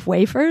out of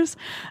wafers,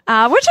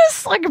 which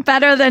is like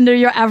better than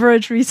your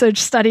average research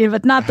study,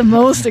 but not the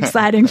most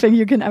exciting thing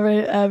you can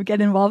ever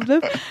get involved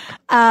with.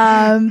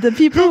 The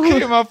people who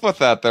came up with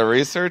that, the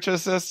research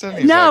assistant?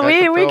 He's no,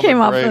 like, we came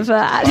up with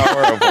that.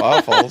 Tower of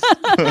waffles.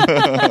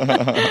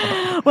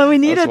 Well, we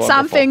needed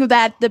something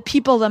that the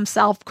people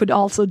themselves could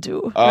also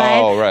do.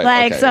 Oh, right.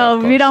 Like, okay,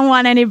 so we don't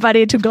want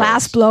anybody to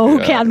glass blow who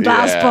can't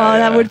glass blow.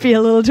 That would be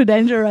a little too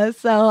dangerous.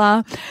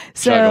 So,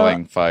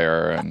 juggling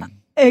fire and...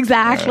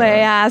 Exactly.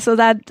 Yeah. So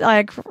that,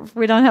 like,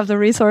 we don't have the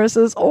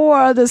resources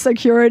or the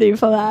security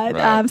for that.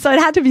 Right. So it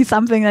had to be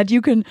something that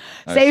you can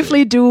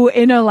safely do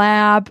in a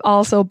lab,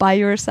 also by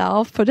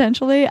yourself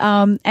potentially.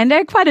 And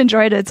they quite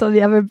enjoyed it. So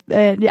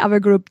the other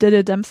group did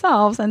it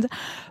themselves. And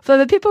for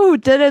the people who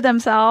did it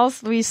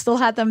themselves, we still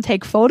had them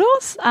take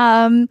photos.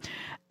 But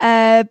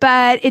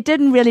it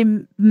didn't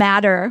really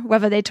matter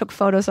whether they took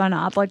photos or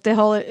not. Like, the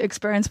whole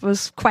experience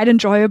was quite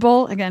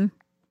enjoyable. Again,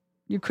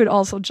 you could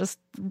also just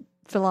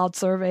fill out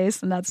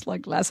surveys, and that's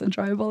like less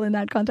enjoyable in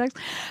that context.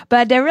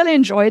 But they really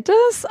enjoyed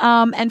this,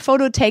 and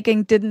photo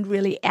taking didn't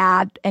really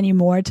add any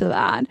more to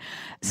that.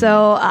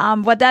 So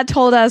what that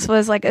told us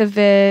was, like, if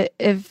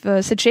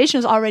the situation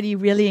is already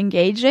really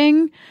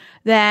engaging,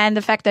 then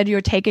the fact that you're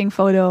taking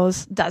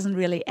photos doesn't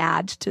really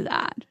add to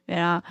that.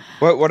 Yeah.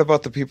 What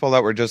about the people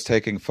that were just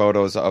taking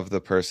photos of the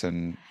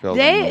person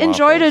building They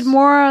enjoyed it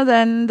more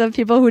than the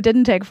people who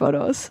didn't take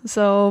photos.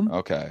 So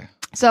okay.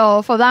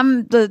 So for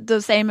them,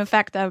 the same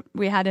effect that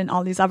we had in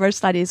all these other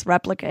studies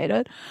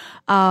replicated.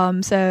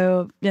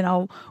 So, you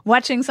know,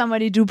 watching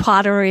somebody do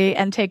pottery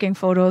and taking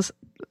photos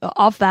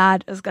of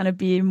that is going to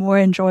be more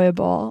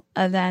enjoyable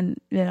than,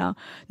 you know,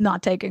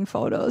 not taking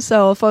photos.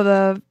 So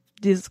for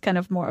these kind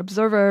of more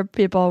observer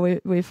people,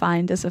 we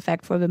find this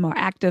effect. For the more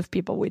active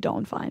people, we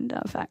don't find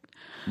the effect.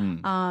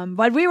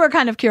 What we were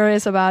kind of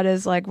curious about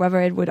is, like,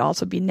 whether it would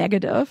also be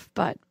negative,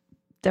 but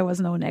there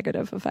was no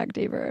negative effect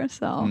either.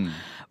 So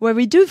where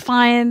we do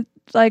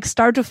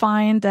start to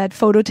find that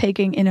photo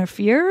taking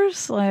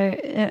interferes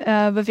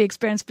with the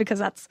experience, because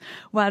that's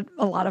what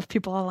a lot of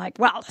people are like,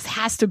 well, this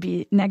has to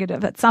be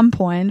negative at some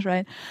point,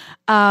 right?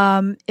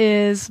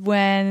 Is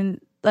when,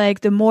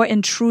 like, the more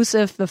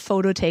intrusive the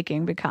photo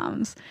taking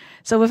becomes.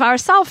 So with our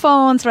cell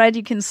phones, right,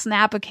 you can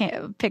snap a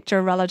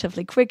picture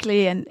relatively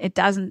quickly, and it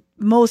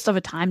most of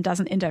the time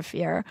doesn't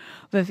interfere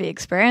with the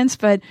experience.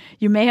 But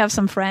you may have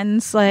some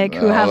friends, like,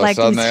 who have, like,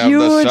 these they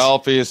huge... have the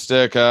selfie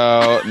stick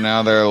out.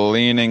 Now they're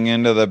leaning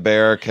into the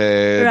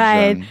barricade.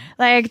 Right.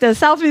 Like the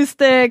selfie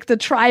stick, the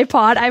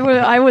tripod.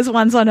 I was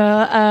once on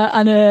a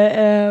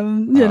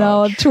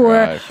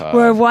tour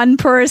where one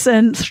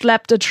person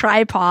schlepped a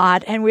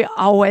tripod, and we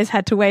always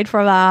had to wait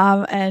for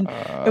them, and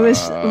it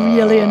was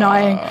really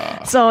annoying.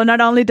 So not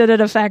only did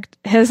it affect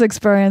his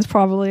experience,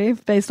 probably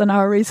based on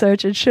our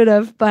research, it should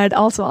have, but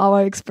also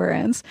our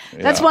experience.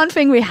 Yeah. That's one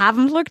thing we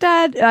haven't looked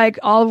at. Like,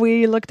 all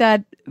we looked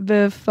at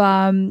with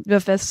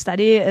this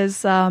study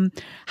is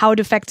how it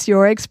affects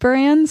your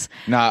experience,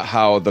 not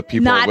how the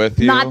people with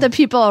you, not the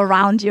people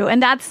around you,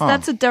 and that's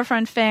a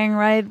different thing,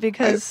 right?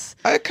 Because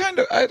I kind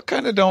of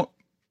don't.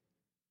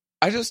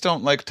 I just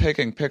don't like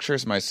taking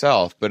pictures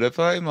myself. But if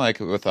I'm, like,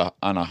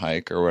 on a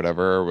hike or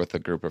whatever, or with a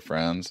group of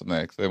friends, and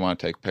they want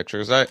to take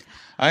pictures, I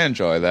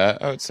enjoy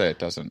that. I would say it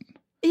doesn't.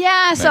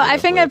 Yeah, so I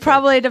think it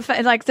probably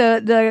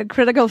the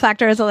critical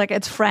factor is, like,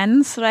 it's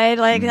friends,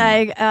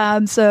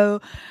 right?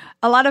 So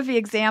a lot of the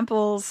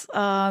examples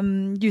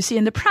you see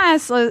in the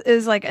press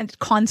is like at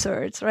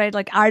concerts, right?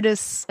 Like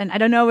artists, and I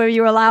don't know whether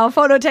you allow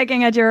photo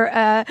taking at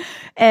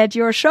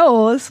your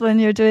shows when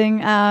you're doing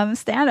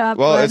stand up.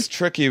 Well, it's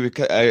tricky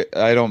because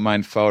I don't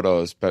mind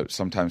photos, but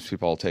sometimes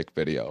people take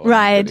video.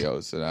 Right.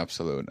 Videos an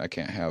absolute. I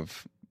can't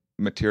have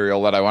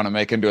material that I want to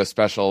make into a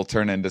special,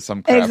 turn into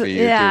some crappy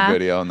YouTube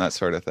video and that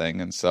sort of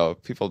thing. And so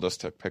if people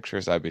just took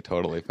pictures, I'd be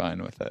totally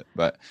fine with it.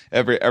 But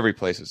every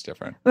place is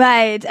different.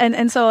 Right.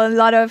 And so a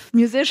lot of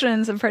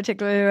musicians in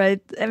particular, right?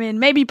 I mean,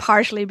 maybe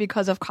partially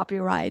because of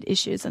copyright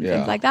issues and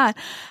things like that.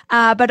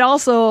 But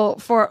also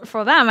for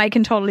them, I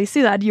can totally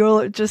see that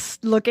you're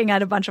just looking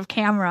at a bunch of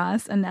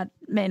cameras, and that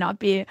may not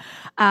be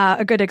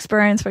a good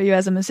experience for you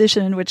as a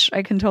musician, which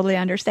I can totally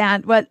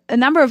understand. But a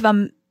number of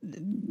them,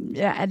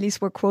 at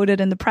least were quoted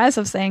in the press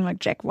of saying, like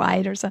Jack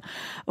White or so,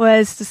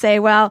 was to say,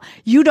 well,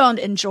 you don't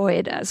enjoy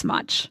it as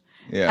much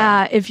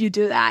if you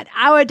do that.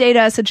 Our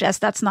data suggests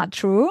that's not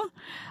true.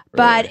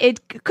 But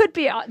it could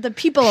be the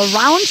people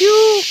around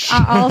you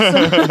are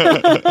also.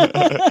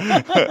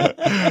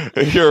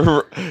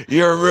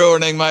 You're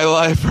ruining my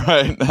life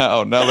right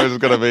now. Now there's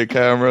going to be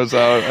cameras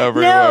out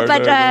everywhere. No,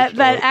 but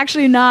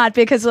actually not,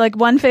 because like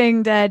one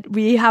thing that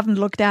we haven't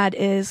looked at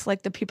is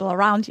like the people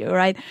around you,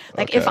 right?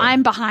 Like if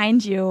I'm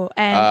behind you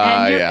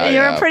and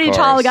you're a pretty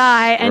tall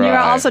guy and you're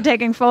also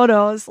taking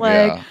photos,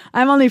 like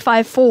I'm only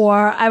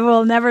 5'4", I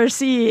will never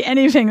see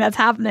anything that's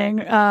happening,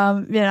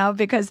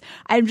 because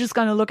I'm just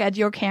going to look at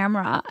your camera.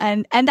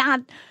 And that,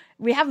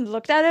 we haven't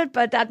looked at it,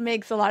 but that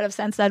makes a lot of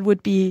sense. That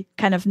would be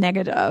kind of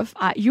negative.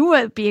 You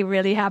would be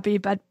really happy,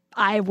 but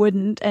I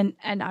wouldn't, and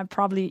I'm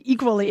probably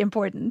equally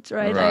important,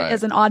 right?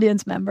 As an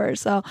audience member.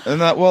 So,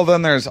 and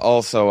then there's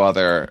also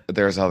other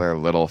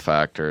little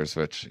factors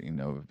which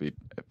would be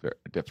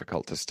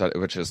difficult to study,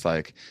 which is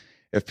like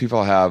if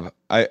people have,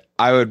 I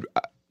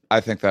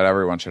think that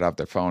everyone should have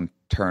their phone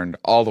turned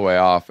all the way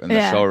off in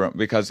the showroom,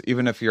 because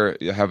even if you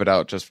have it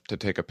out just to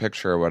take a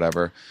picture or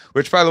whatever,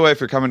 which by the way,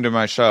 if you're coming to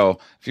my show,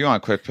 if you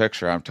want a quick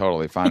picture, I'm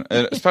totally fine.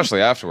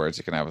 Especially afterwards,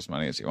 you can have as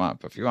many as you want.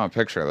 But if you want a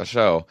picture of the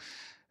show,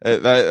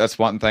 that's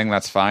one thing,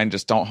 that's fine.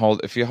 Just don't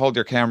if you hold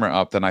your camera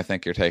up, then I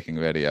think you're taking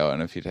video.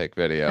 And if you take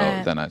video,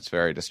 then it's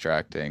very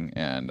distracting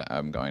and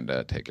I'm going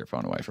to take your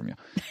phone away from you.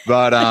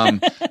 But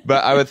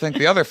but I would think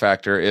the other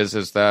factor is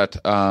that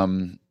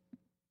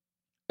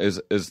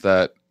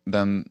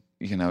then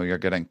you're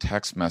getting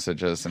text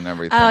messages and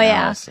everything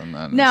else. And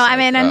then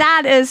and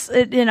that is,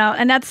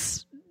 and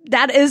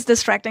that is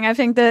distracting. I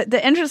think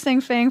the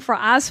interesting thing for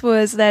us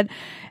was that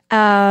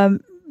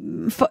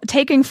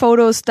taking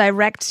photos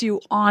directs you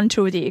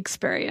onto the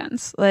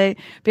experience, like,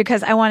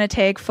 because I want to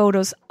take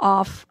photos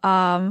of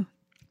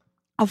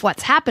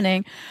what's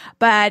happening,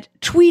 but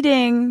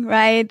tweeting,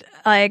 right?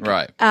 Like,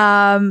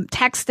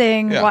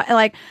 texting,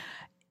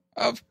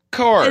 of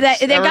course,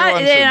 they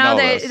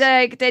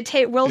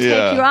will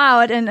take you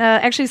out, and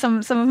actually some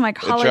of my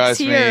colleagues it drives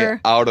here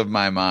me out of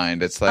my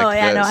mind. It's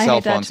like cell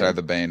phones are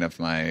the bane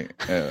of my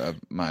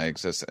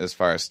existence as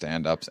far as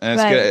stand-ups, and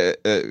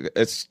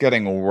it's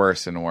getting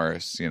worse and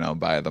worse,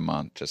 by the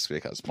month, just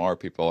because more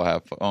people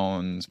have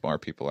phones, more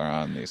people are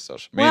on these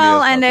social media.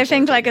 Well, and I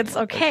think like it's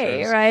okay,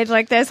 pictures. Right?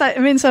 Like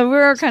so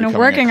we're kind of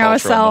working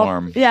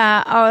ourselves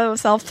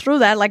through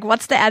that. Like,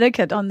 what's the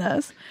etiquette on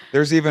this?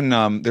 There's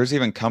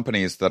even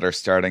companies that are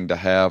starting to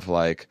have,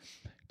 like,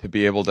 to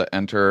be able to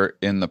enter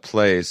in the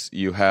place,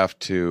 you have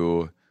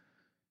to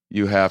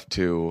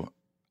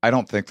I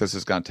don't think this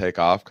is going to take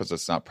off because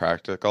it's not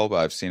practical, but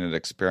I've seen it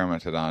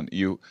experimented on.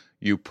 You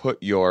put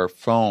your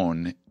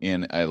phone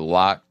in a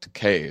locked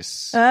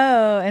case.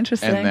 Oh,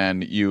 interesting.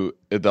 And then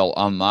they'll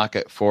unlock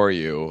it for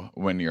you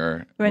when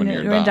you're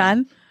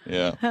done.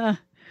 Yeah. Huh.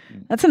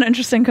 That's an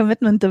interesting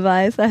commitment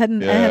device. I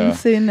hadn't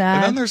seen that.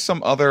 And then there's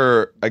some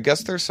other, I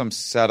guess there's some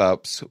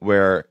setups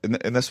where,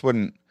 and this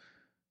wouldn't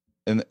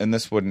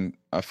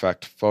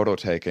affect photo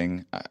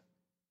taking.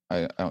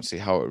 I don't see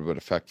how it would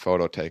affect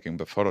photo taking,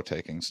 but photo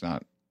taking's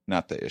not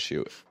the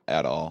issue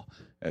at all.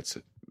 It's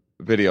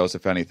videos,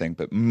 if anything,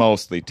 but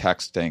mostly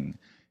texting.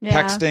 Yeah.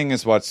 Texting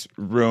is what's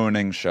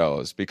ruining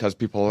shows, because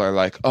people are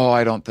like, oh,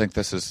 I don't think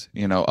this is,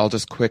 I'll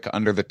just quick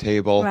under the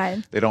table.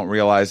 Right. They don't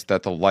realize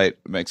that the light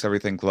makes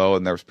everything glow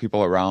and there's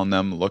people around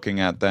them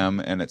looking at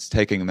them and it's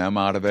taking them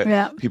out of it.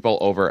 Yeah. People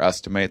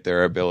overestimate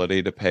their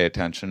ability to pay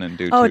attention and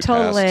do two tasks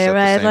at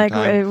the same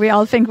time. We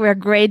all think we're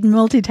great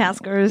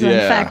multitaskers.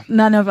 In fact,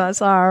 none of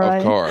us are. Right?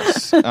 Of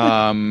course.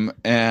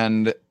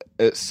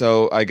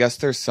 So I guess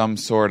there's some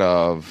sort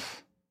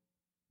of...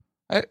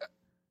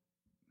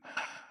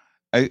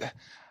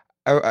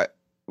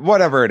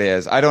 whatever it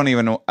is, I don't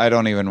even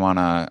want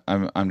to.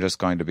 I'm just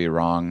going to be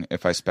wrong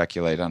if I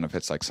speculate on if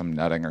it's like some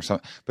netting or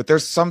something. But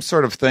there's some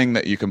sort of thing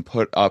that you can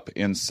put up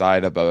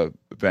inside of a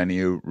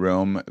venue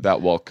room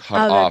that will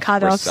cut off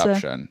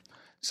reception,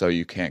 so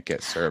you can't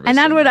get service. And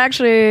that would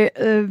actually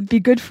be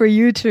good for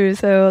you too.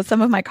 So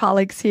some of my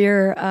colleagues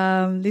here,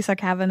 Lisa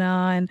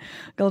Kavanaugh and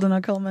Golden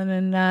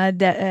O'Coleman and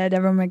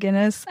Deborah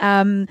McGinnis,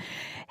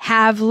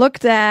 have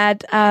looked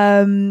at.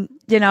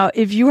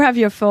 If you have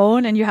your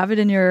phone and you have it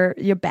in your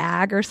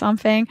bag or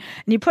something,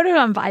 and you put it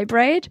on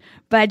vibrate,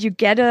 but you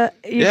get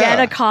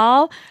a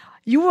call,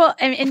 you will,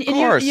 and of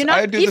course, you're not,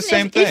 I do the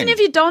same thing. Even if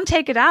you don't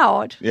take it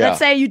out, Yeah. let's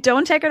say you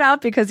don't take it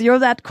out because you're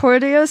that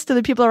courteous to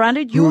the people around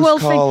you, you will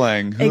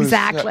calling? Who's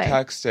exactly.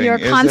 texting? You're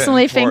Is it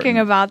constantly important? thinking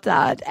about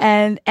that,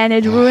 and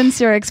it ruins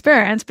your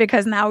experience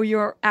because now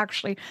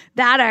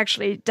that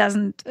actually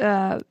doesn't,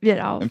 And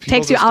people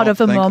takes you just out don't of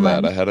the think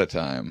moment. that ahead of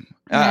time.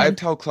 I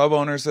tell club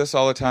owners this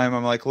all the time.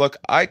 I'm like, look,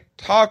 I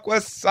talk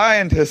with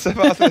scientists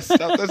about this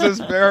stuff. This is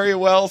very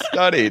well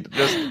studied.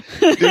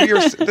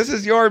 Just this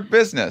is your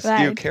business. Right.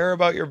 Do you care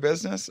about your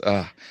business?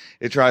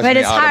 It drives But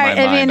me it's out hard. of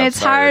my mind. I mean, I'm it's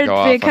sorry to go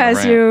off hard on a because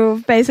rant.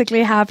 you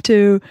basically have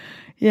to,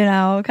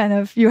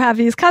 you have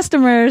these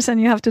customers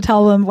and you have to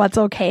tell them what's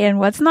okay and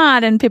what's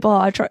not. And people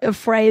are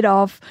afraid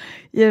of,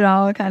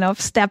 kind of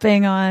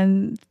stepping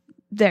on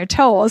their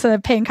toes,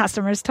 paying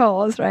customers'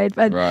 toes, right?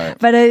 But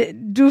I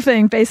do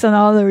think, based on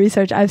all the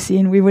research I've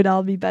seen, we would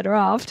all be better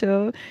off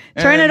to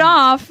turn it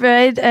off,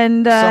 right?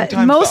 And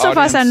most of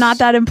us are not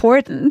that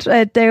important,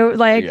 right? They're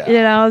like,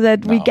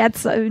 that we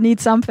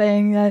need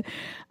something that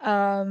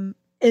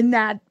in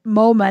that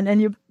moment,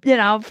 and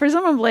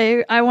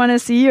presumably I want to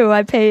see you.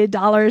 I pay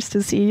dollars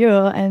to see you,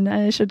 and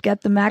I should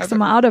get the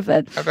maximum out of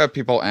it. I've had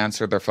people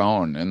answer their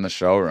phone in the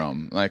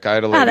showroom. Like I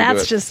had a lady do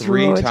it just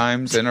 3 rude.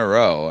 times in a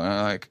row.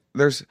 And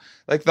there's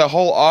the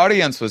whole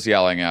audience was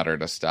yelling at her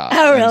to stop.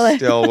 Oh, really? And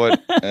still would.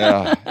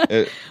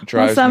 It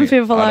drives some me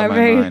people out are of my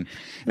very- mind.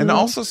 And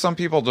also, some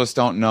people just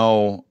don't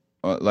know.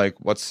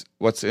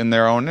 What's in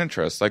their own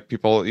interest. Like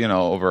people,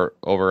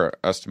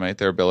 overestimate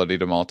their ability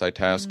to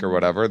multitask or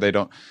whatever. They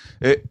don't.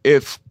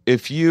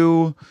 If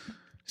you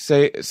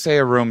say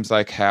a room's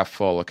like half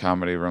full, a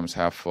comedy room's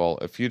half full.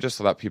 If you just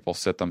let people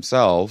sit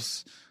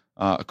themselves,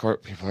 of course,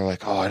 people are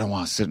like, oh, I don't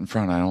want to sit in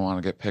front. I don't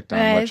want to get picked on.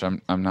 Right. Which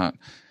I'm not.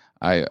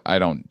 I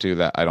don't do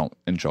that. I don't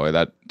enjoy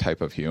that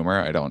type of humor.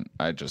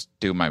 I just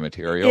do my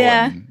material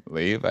and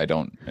leave. I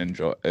don't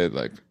enjoy it.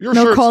 Like your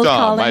No shirt's cold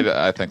dumb. calling.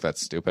 I think that's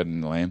stupid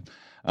and lame.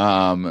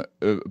 And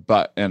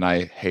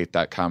I hate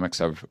that comics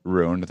have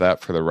ruined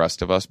that for the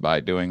rest of us by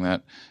doing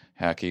that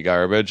hacky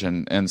garbage.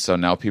 And so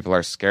now people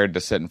are scared to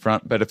sit in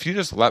front. But if you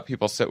just let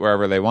people sit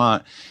wherever they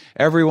want,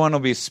 everyone will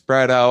be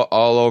spread out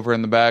all over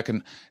in the back.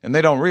 And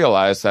they don't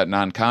realize that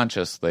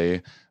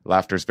non-consciously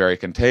laughter is very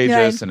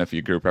contagious. Right. And if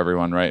you group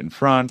everyone right in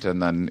front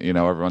and then,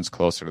 everyone's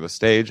closer to the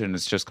stage, and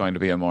it's just going to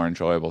be a more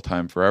enjoyable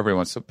time for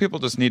everyone. So people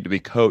just need to be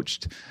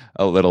coached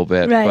a little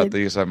bit. Right. But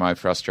these are my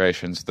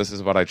frustrations. This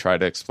is what I try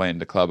to explain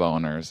to club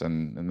owners.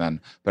 And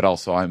then, but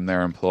also I'm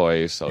their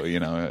employee. So, you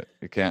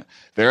can't,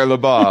 they're the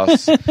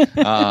boss.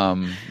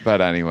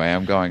 But anyway,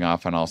 I'm going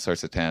off on all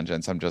sorts of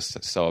tangents. I'm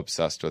just so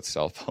obsessed with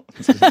cell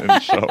phones in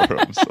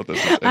showrooms. So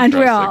this is an Aren't we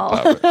interesting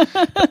all?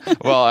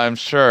 topic. Well, I'm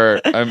sure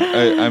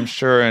I'm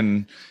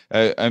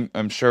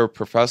sure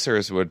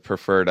professors would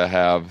prefer to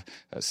have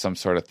some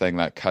sort of thing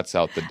that cuts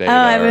out the data. Oh,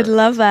 I would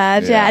love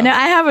that. Yeah. No,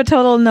 I have a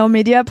total no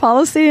media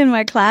policy in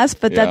my class,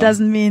 but that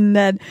doesn't mean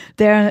that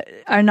they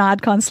are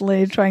not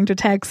constantly trying to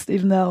text,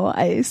 even though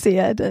I see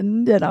it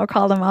and,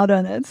 call them out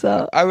on it.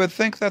 So I would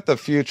think that the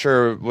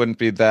future wouldn't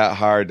be that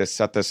hard to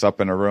set this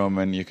up in a room,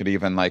 and you could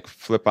even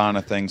flip on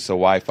a thing so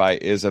Wi-Fi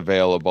is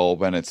available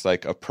when it's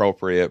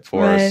appropriate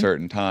for a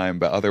certain time.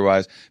 But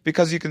otherwise,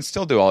 because you can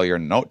still do all your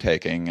note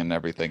taking and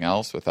everything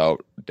else without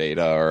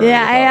data or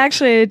I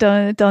actually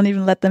don't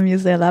even let them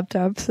use their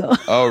laptop. So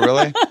Oh,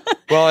 really?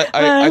 Well,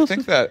 I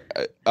think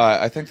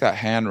that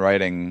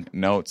handwriting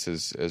notes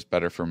is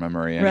better for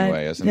memory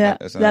anyway, isn't it?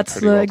 Isn't that's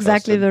pretty well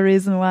exactly tested? the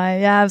reason why.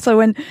 Yeah. So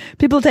when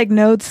people take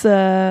notes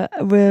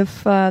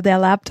with their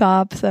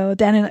laptop, so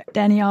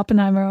Danny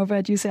Oppenheimer over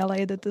at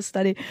UCLA did this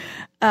study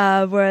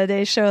where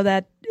they show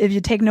that if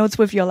you take notes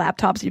with your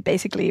laptops, you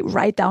basically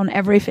write down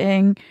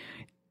everything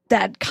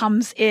that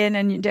comes in,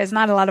 and there's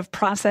not a lot of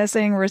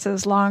processing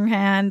versus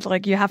longhand.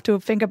 You have to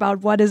think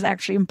about what is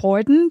actually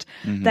important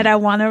that I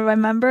want to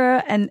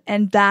remember, and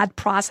that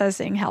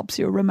processing helps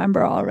you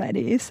remember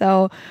already.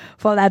 So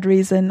for that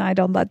reason, I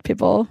don't let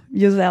people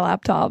use their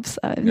laptops.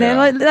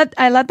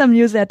 I let them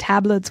use their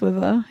tablets with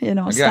a Again,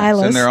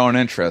 stylus. it's in their own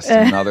interest,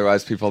 and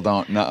otherwise people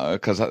don't know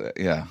because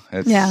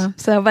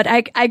it's So, but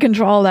I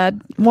control that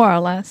more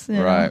or less.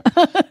 Right.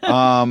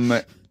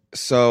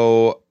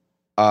 So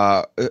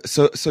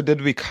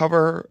did we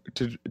cover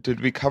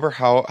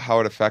how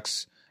it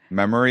affects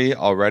memory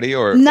already,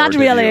 or not or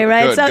really? you?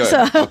 Right. Good,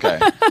 So okay.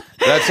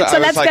 That's, so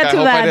let's get to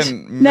that. Let's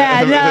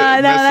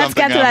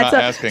get to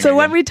that. So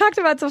what we talked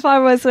about so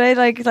far was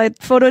like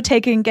photo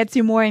taking gets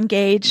you more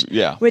engaged,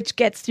 which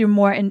gets you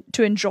more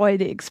to enjoy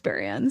the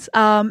experience.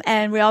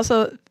 And we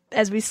also,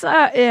 as we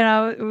saw,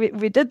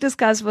 we did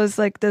discuss was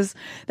this,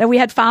 that we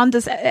had found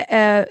this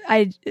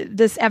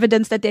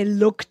evidence that they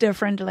look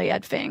differently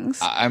at things.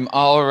 I'm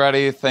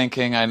already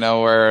thinking I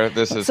know where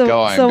this is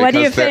going. So what do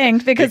you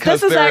think? Because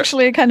this is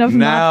actually kind of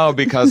now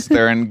because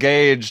they're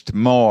engaged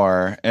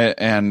more,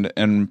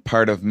 and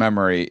part of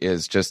memory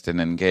is just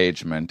an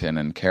engagement and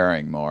in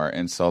caring more,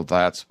 and so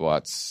that's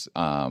what's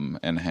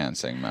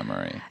enhancing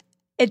memory.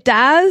 It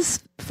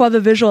does for the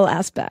visual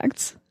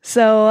aspects.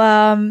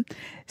 So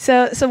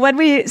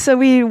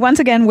we once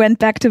again went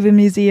back to the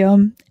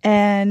museum,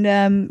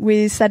 and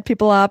we set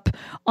people up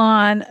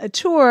on a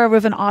tour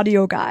with an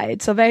audio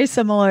guide. So very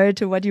similar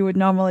to what you would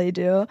normally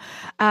do,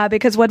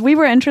 because what we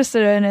were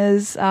interested in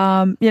is,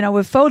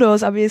 with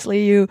photos,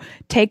 obviously you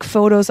take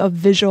photos of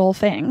visual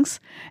things,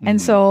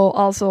 and so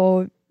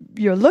also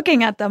you're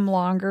looking at them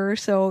longer,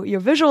 so your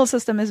visual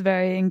system is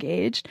very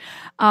engaged.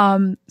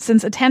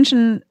 Since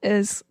attention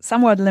is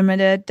somewhat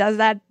limited, does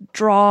that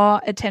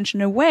draw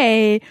attention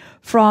away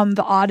from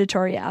the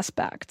auditory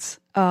aspects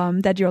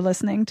that you're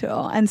listening to?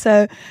 And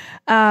so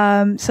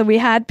we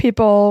had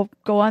people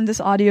go on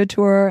this audio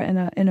tour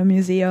in a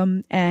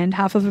museum, and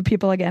half of the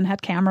people again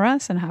had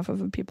cameras, and half of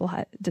the people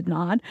did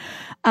not.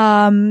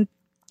 And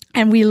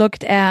we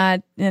looked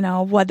at,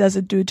 what does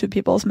it do to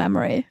people's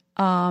memory?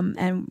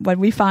 And what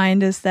we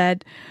find is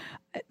that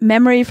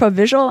memory for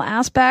visual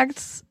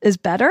aspects is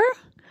better,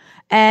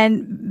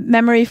 and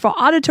memory for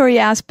auditory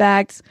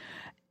aspects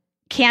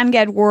can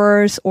get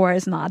worse or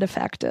is not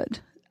affected.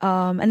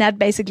 And that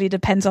basically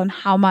depends on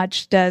how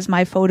much does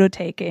my photo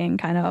taking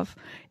kind of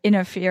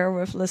interfere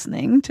with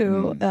listening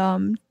to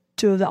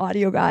the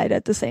audio guide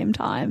at the same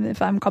time.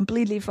 If I'm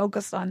completely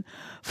focused on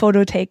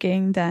photo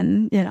taking,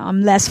 then,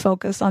 I'm less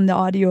focused on the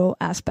audio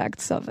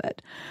aspects of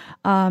it.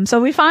 So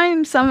we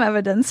find some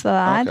evidence for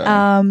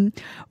that,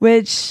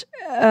 which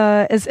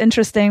is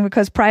interesting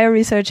because prior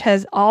research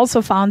has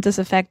also found this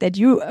effect that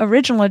you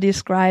originally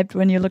described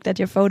when you looked at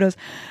your photos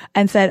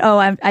and said,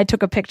 I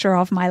took a picture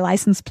of my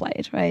license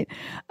plate, right?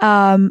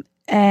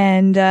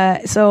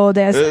 So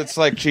it's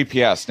like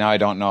GPS. Now I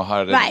don't know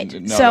how to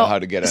how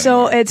to get it.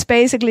 So it's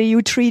basically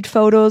you treat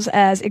photos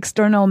as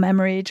external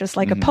memory, just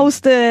like a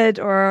Post-it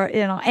or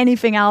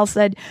anything else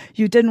that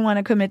you didn't want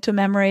to commit to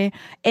memory.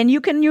 And you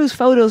can use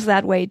photos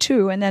that way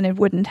too, and then it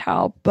wouldn't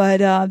help. But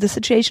the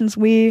situations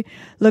we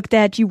looked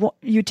at,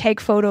 you take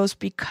photos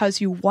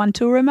because you want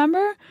to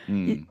remember.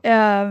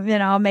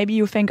 Maybe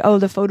you think,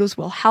 the photos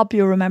will help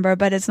you remember,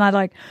 but it's not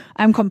like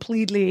I'm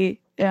completely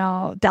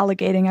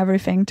delegating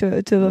everything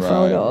to the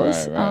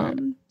photos. Right.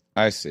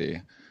 I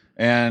see.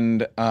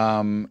 And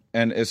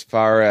as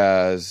far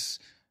as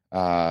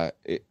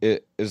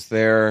is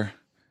there?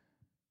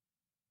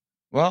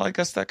 Well, I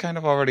guess that kind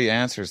of already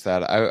answers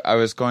that. I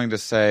was going to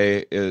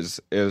say, is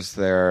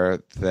there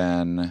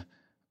then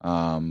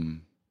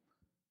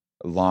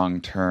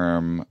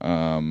long-term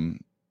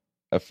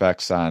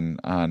effects on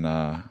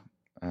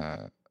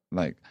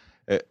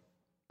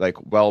like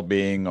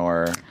well-being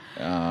or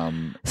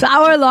so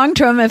our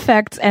long-term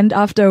effects end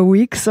after a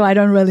week, so I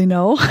don't really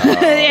know.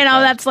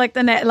 That's like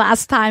the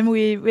last time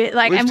we've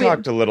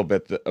talked a little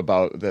bit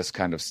about this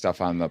kind of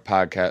stuff on the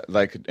podcast,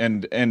 like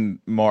and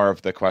more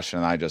of the question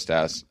I just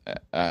asked,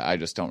 I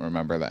just don't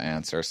remember the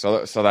answer,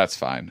 so that's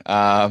fine.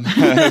 So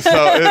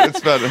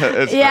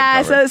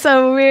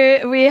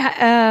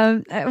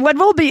what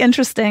will be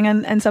interesting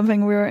and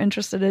something we're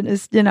interested in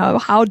is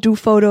how do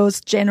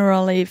photos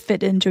generally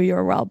fit into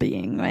your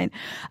well-being, right?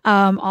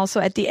 Also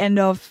at the end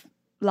of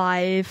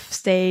life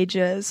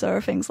stages or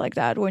things like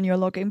that when you're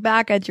looking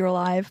back at your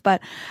life.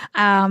 But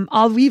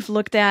all we've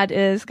looked at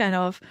is kind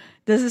of,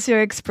 this is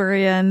your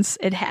experience.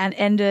 It had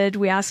ended.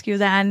 We ask you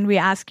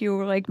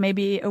like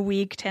maybe a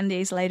week, 10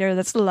 days later.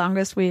 That's the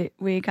longest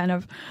we kind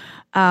of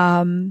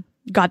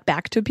got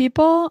back to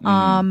people.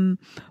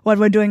 What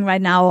we're doing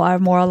right now are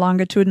more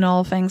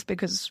longitudinal things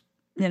because,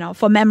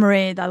 for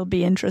memory, that'll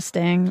be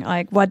interesting.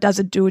 Like, what does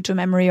it do to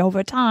memory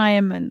over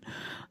time? And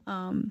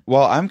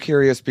well, I'm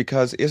curious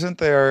because isn't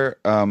there?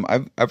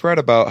 I've read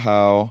about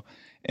how,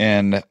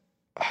 and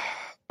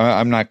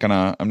I'm not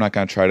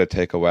gonna try to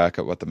take a whack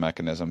at what the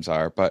mechanisms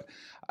are, but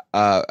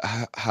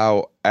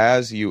how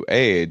as you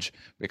age,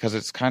 because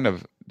it's kind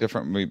of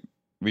different.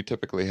 We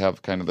typically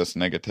have kind of this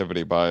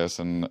negativity bias,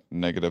 and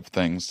negative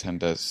things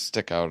tend to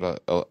stick out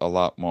a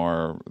lot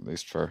more, at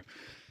least for.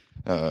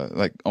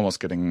 Like almost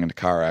getting in a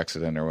car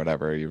accident or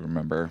whatever, you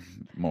remember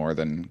more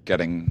than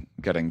getting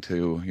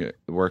to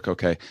work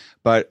okay.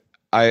 But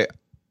I've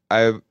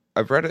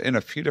read it in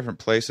a few different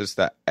places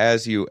that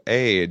as you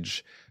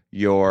age,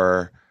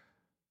 you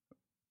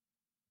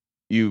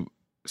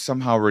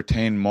somehow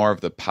retain more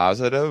of the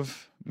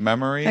positive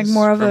memories, like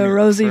more of a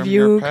rosy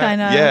view kind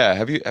of. Yeah,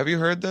 have you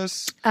heard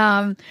this?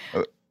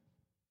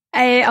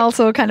 I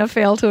also kind of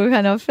fail to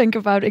kind of think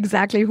about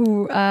exactly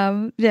who,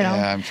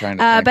 Yeah, I'm trying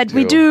to think but too.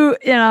 we do,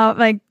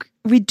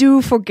 we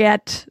do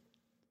forget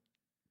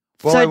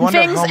certain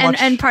things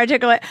and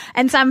particular,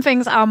 and some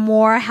things are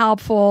more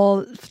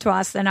helpful to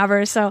us than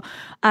others. So,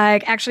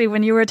 actually,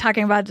 when you were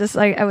talking about this,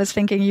 I was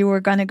thinking you were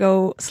going to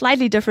go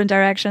slightly different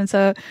direction.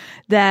 So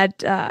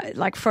that,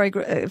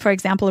 for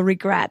example,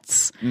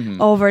 regrets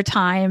over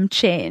time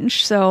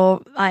change.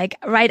 So,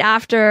 right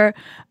after,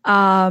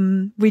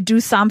 we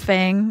do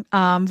something,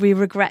 we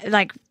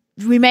regret,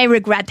 we may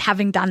regret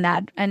having done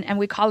that, and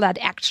we call that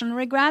action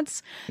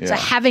regrets. Yeah. So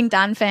having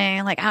done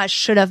things like, I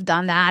should have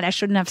done that, I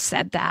shouldn't have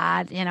said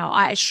that,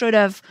 I should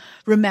have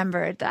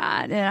remembered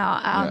that,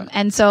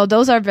 and so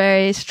those are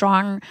very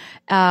strong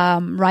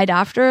right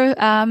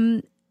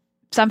after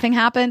something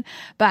happened.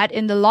 But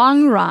in the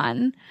long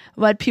run,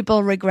 what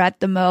people regret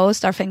the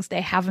most are things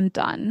they haven't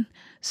done.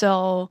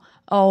 So,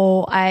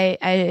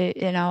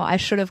 I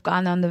should have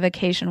gone on the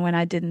vacation when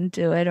I didn't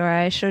do it, or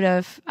I should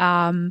have,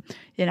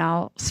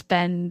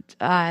 spent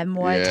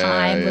more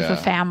time with the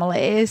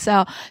family.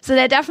 So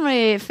they're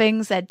definitely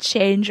things that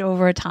change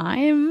over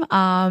time.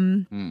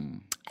 And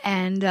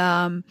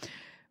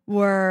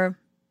were,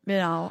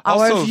 our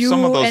also, view.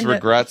 Some of those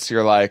regrets,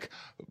 you're like,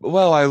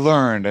 well, I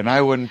learned, and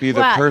I wouldn't be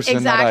the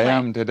person that I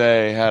am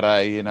today had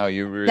I,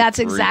 That's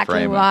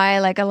exactly why,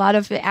 like, a lot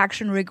of the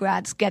action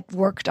regrets get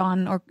worked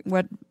on, or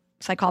what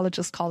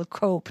psychologists call it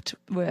coped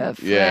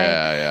with.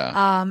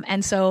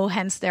 And so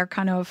hence they're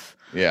kind of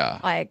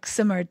like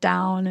simmered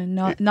down and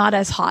not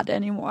as hot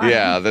anymore.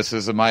 Yeah, this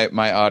is my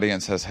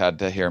audience has had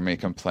to hear me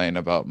complain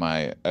about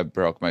I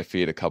broke my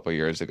feet a couple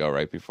years ago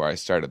right before I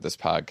started this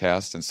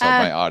podcast, and so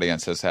my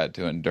audience has had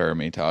to endure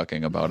me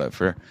talking about it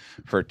for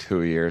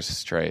 2 years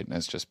straight, and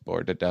it's just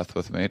bored to death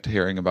with me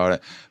hearing about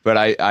it. But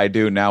I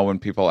do now, when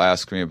people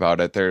ask me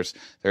about it, there's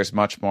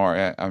much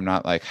more. I'm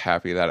not like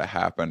happy that it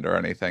happened or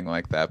anything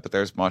like that, but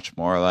there's much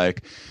more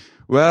like,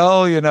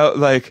 well,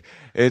 like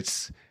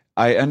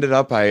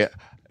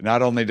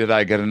not only did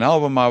I get an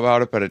album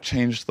about it, but it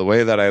changed the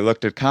way that I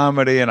looked at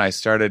comedy, and I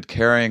started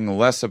caring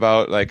less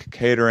about like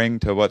catering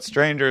to what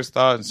strangers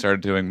thought and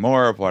started doing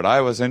more of what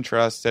I was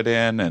interested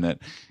in, and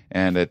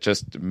it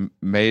just gave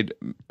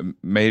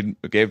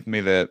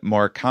me the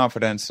more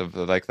confidence of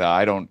the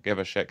I don't give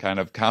a shit kind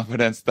of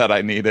confidence that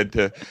I needed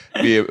to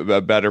be a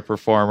better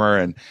performer,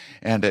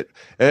 and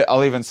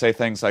I'll even say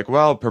things like,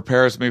 well, it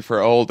prepares me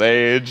for old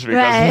age,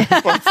 because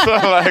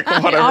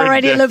what a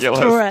ridiculous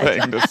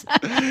thing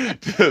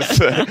to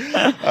say.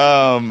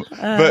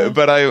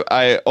 But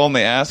I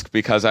only ask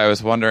because I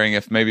was wondering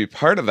if maybe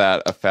part of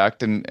that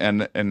effect,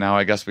 and now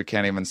I guess we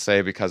can't even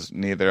say, because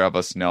neither of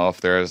us know if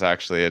there is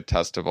actually a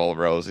testable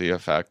rosy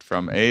effect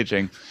from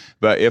aging.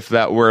 But if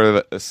that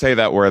were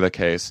the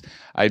case,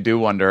 I do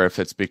wonder if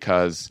it's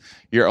because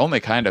you're only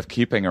kind of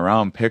keeping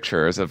around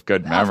pictures of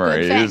good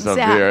memories of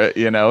your,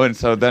 and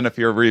so then if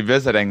you're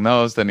revisiting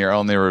those, then you're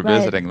only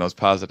revisiting those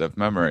positive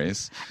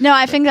memories. No,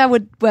 I think that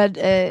would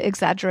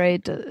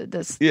exaggerate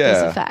this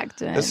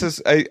effect. Right? This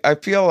is, I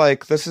feel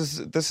like this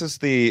is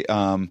the,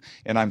 and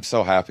I'm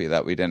so happy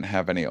that we didn't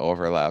have any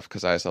overlap,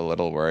 because I was a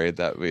little worried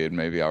that we had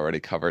maybe already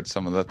covered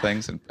some of the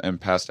things in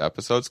past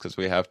episodes, because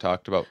we have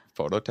talked about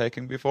photo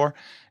taking before,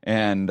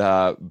 and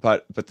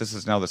but this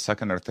is now the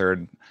second or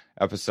third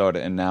episode,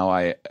 and now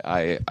I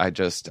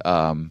just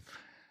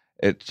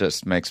it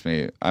just makes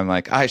me, I'm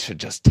like, I should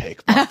just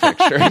take more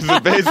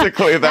pictures.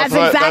 Basically, that's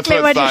exactly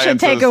what you should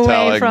take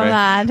away from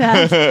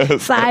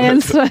that.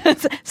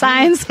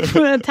 Science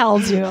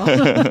tells you.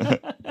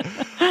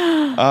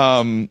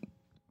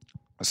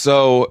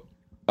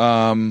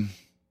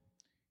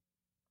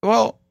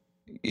 Well,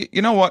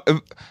 you know what?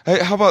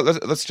 How about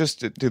let's just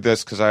do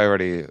this, because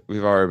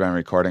we've already been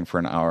recording for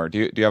an hour.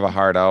 Do you have a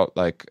hard out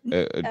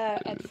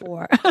at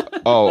 4?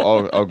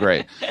 oh,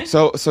 great.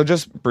 So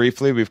just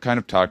briefly, we've kind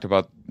of talked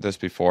about this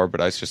before,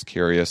 but I was just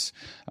curious,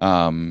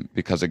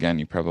 because again,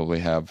 you probably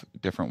have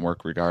different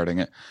work regarding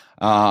it.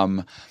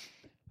 I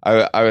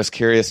was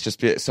curious,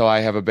 so I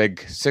have a big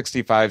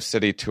 65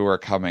 city tour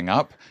coming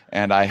up,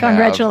 and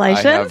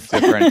congratulations. I have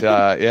different,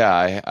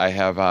 I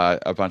have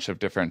a bunch of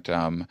different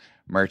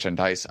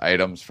merchandise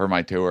items for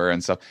my tour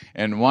and stuff,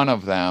 and one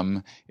of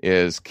them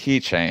is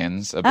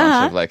keychains, a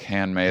bunch of like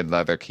handmade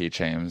leather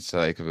keychains,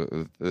 like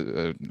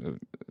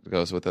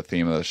goes with the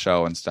theme of the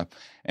show and stuff,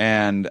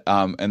 and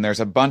there's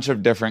a bunch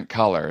of different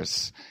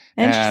colors.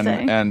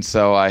 Interesting. And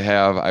so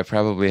I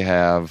probably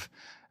have.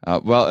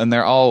 And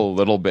they're all a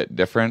little bit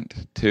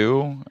different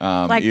too.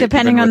 Like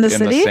depending on the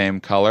city? In the same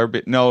color.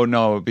 But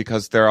no,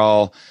 because they're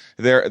all,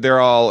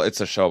 it's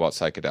a show about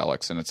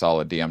psychedelics, and it's all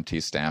a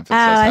DMT stamp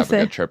that says have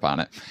a good trip on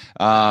it.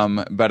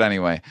 But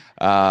anyway,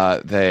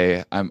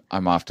 I'm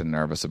often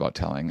nervous about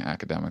telling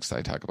academics that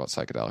I talk about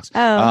psychedelics.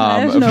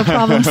 There's no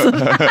problems.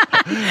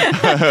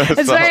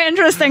 It's very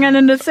interesting. And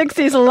in the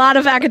 60s, a lot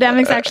of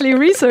academics actually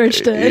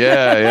researched it.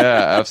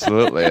 Yeah,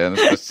 absolutely. And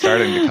it's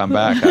starting to come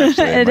back,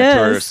 actually. My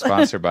tour is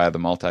sponsored by the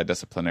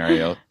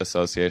Multidisciplinary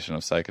Association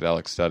of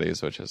Psychedelic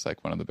Studies, which is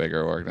like one of the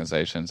bigger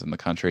organizations in the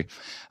country.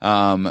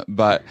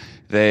 But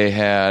they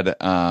had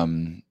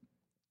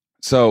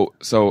so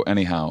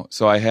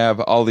I have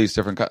all these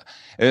different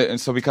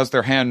and so because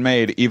they're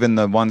handmade, even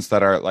the ones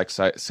that are like,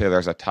 say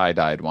there's a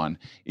tie-dyed one,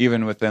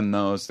 even within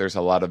those there's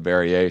a lot of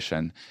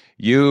variation.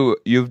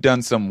 You've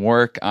done some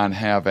work on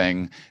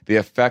having the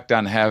effect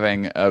on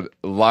having a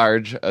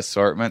large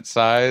assortment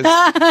size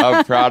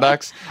of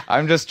products.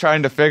 I'm just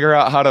trying to figure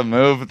out how to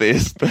move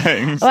these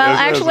things. Well,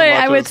 actually,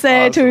 I would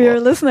say to your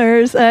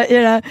listeners,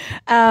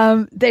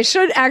 they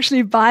should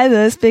actually buy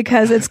this,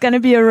 because it's going to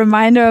be a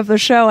reminder of the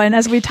show. And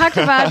as we talked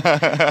about,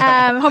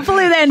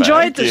 hopefully they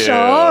enjoyed the show,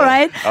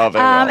 right? Oh, they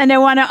will. And they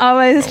want to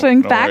always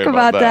think back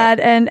about that.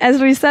 And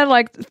as we said,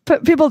 like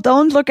people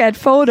don't look at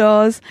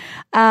photos,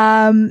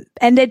 and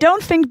they don't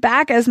don't think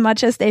back as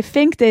much as they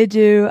think they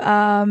do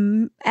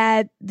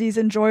at these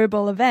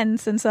enjoyable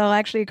events. And so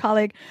actually a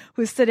colleague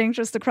who's sitting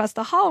just across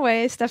the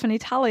hallway, Stephanie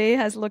Tully,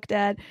 has looked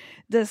at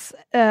this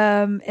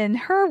in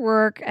her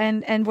work,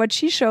 and what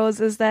she shows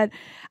is that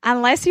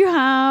unless you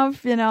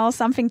have,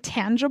 something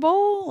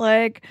tangible,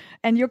 like,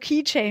 and your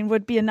keychain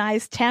would be a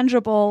nice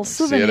tangible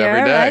souvenir, see it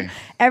every day. right?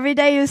 Every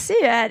day you see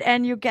it,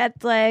 and you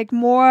get like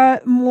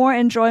more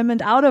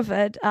enjoyment out of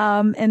it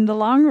in the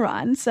long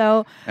run.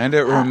 So, and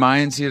it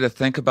reminds you to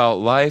think about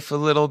life a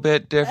little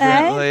bit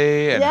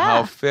differently and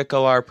how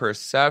fickle our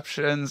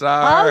perceptions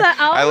are.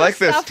 I like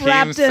this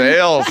team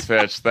sales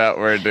pitch that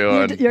we're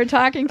doing. You're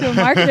talking to a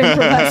marketing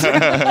professor.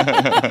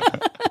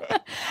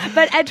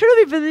 But I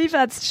truly believe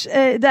that's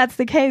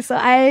the case. So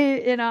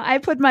I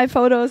put my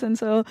photos, and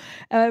so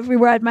if we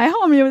were at my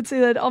home, you would see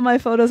that all my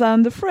photos are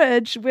on the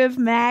fridge with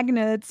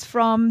magnets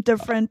from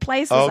different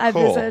places I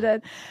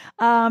visited,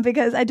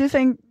 because I do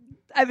think.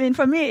 I mean,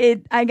 for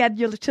me, I get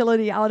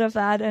utility out of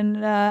that,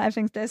 and I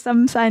think there's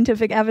some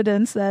scientific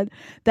evidence that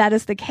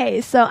is the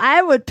case. So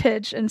I would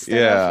pitch,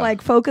 instead of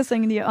like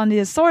focusing on the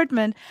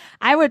assortment,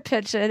 I would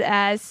pitch it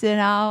as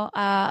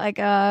like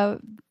a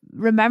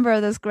remember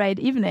this great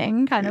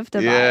evening kind of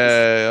device.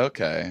 Yeah,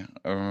 okay.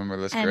 I remember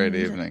this great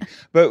evening.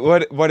 But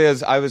what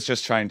is, I was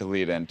just trying to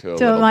lead into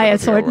my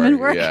assortment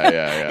work. Yeah.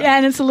 Yeah,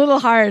 and it's a little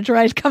hard,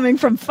 right? Coming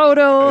from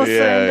photos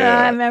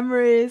and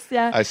memories.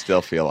 Yeah. I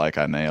still feel like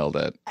I nailed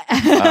it.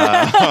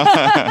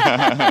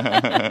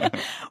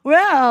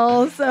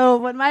 Well, so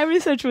what my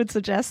research would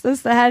suggest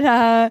is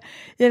that,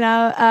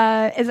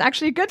 it's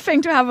actually a good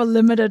thing to have a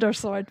limited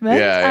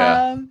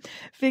assortment.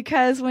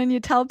 Because when you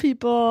tell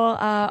people,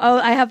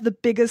 I have the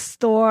biggest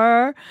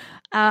store,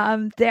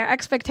 their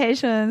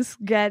expectations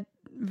get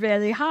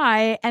really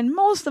high, and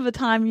most of the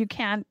time you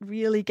can't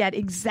really get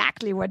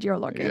exactly what you're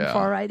looking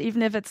for, right?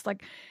 Even if it's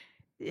like,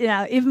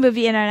 even with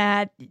the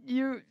internet,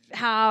 you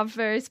have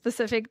very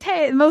specific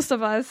taste. Most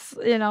of us,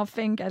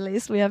 think at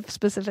least we have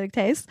specific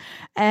taste.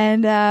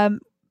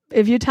 And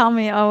if you tell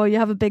me, you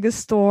have the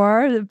biggest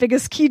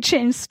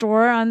keychain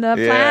store on the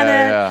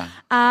planet,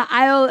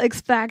 I'll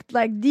expect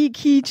like the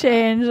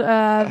keychain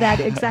that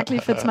exactly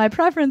fits my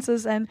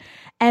preferences,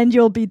 and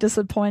you'll be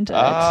disappointed.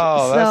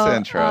 Oh, that's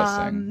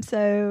interesting.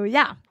 So basically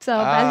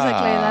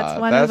that's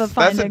one of the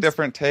findings. That's a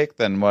different take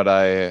than what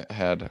I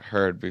had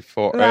heard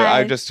before. Right.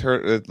 I just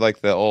heard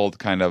like the old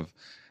kind of,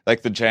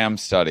 like the jam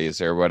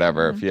studies or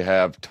whatever. If you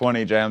have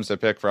 20 jams to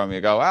pick from, you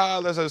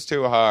go, this is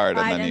too hard.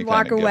 Right, and then you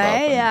walk kind of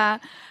away. give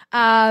up.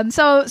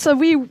 So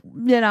we,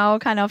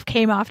 kind of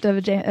came after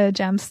the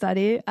jam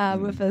study,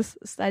 with this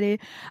study.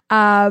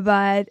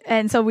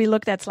 And so we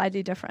looked at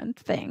slightly different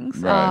things,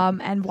 right.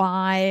 And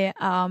why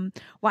all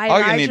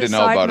you need to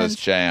know about is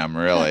jam,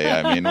 really.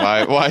 I mean,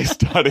 why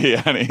study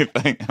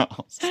anything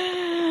else?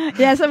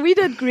 Yeah, so we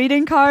did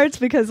greeting cards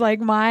because like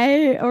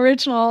my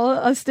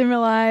original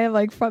stimuli,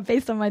 like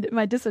based on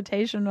my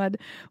dissertation,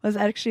 was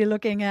actually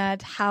looking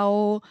at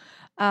how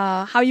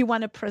you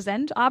want to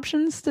present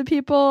options to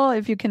people,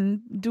 if you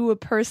can do a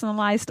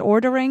personalized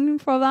ordering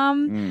for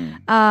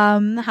them,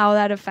 how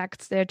that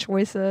affects their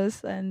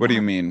choices. And what do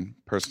you mean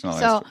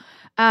personalized? So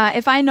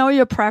if I know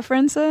your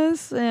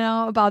preferences,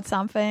 about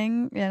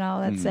something,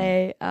 let's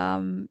say,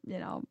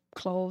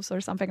 clothes or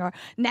something, or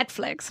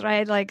Netflix,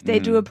 right? Like they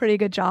do a pretty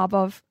good job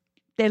of,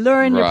 they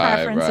learn your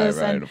preferences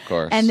of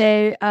course. And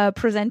they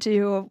present to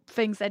you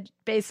things that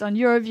based on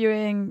your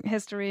viewing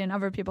history and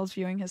other people's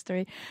viewing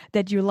history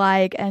that you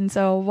like. And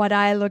so what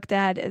I looked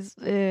at is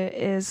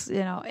in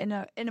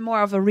a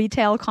more of a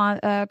retail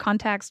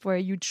context where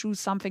you choose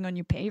something and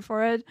you pay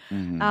for it,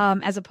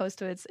 as opposed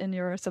to it's in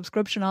your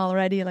subscription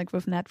already, like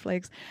with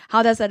Netflix.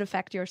 How does that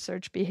affect your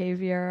search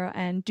behavior?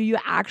 And do you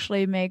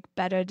actually make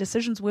better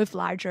decisions with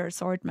larger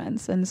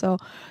assortments? And so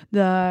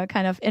the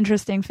kind of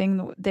interesting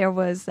thing there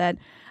was that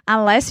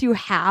unless you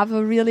have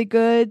a really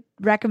good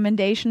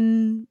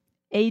recommendation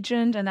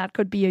agent, and that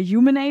could be a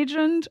human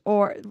agent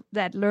or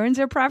that learns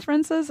your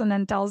preferences and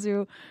then tells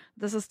you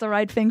this is the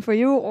right thing for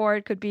you, or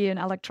it could be an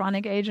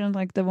electronic agent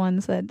like the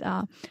ones that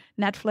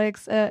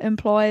Netflix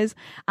employs.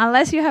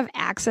 Unless you have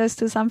access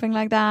to something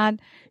like that,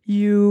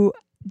 you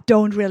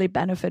don't really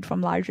benefit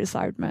from large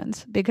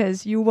assortments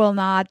because you will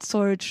not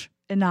search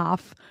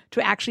enough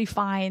to actually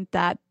find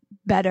that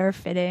better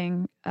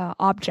fitting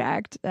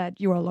object that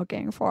you are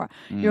looking for.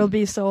 You'll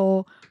be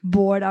so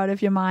bored out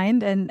of your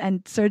mind,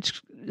 and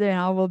search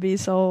will be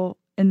so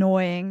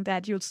annoying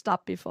that you'll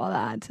stop before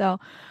that. So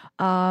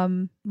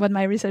what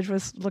my research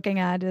was looking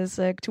at is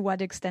like, to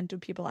what extent do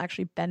people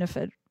actually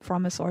benefit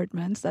from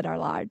assortments that are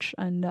large?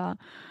 And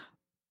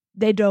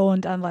they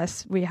don't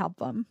unless we help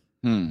them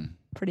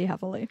pretty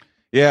heavily.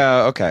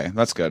 Yeah, okay,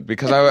 that's good,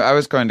 because I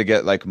was going to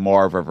get like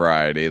more of a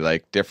variety,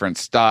 like different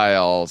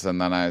styles, and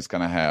then I was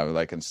going to have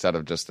like, instead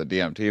of just the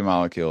DMT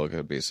molecule, it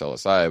could be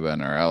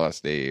psilocybin or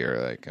LSD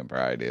or like a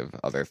variety of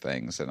other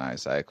things. And I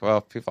was like, well,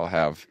 if people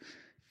have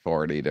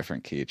 40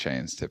 different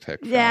keychains to pick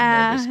from.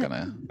 Yeah,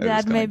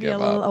 that may be a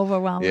little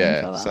overwhelming.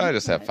 Yeah, so I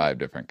just have 5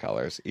 different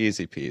colors.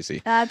 Easy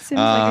peasy. That seems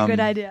like a good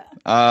idea.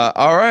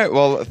 All right.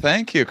 Well,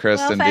 thank you,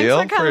 Kristin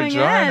Diehl, for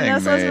joining me.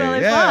 This was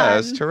really fun.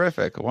 It's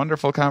terrific.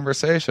 Wonderful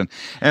conversation.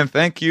 And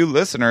thank you,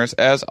 listeners,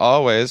 as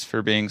always,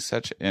 for being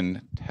such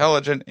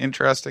intelligent,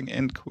 interesting,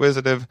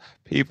 inquisitive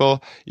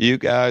people. You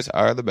guys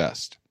are the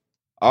best.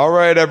 All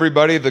right,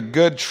 everybody. The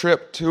Good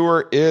Trip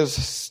Tour is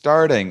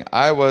starting.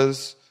 There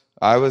was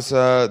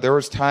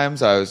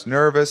times I was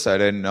nervous. I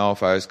didn't know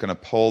if I was going to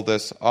pull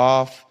this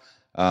off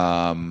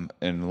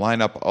and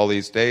line up all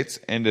these dates.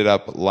 Ended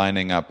up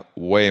lining up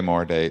way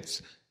more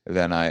dates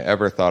than I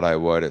ever thought I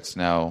would. It's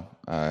now,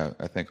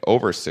 I think,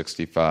 over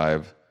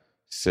 65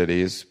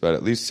 cities, but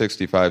at least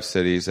 65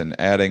 cities, and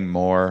adding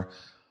more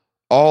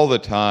all the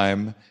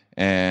time.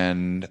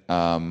 And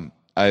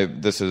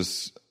this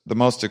is the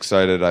most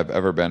excited I've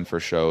ever been for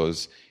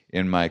shows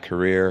in my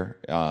career.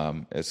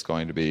 It's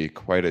going to be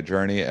quite a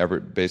journey.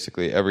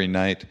 Basically every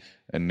night,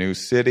 a new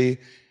city,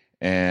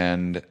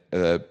 and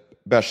the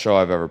best show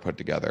I've ever put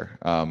together.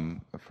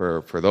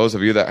 For those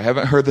of you that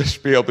haven't heard this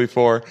spiel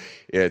before,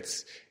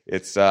 it's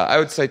I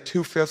would say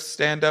 2/5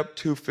 stand-up,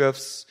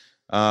 2/5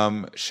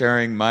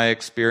 sharing my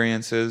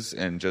experiences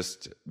and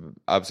just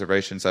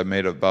observations I've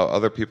made about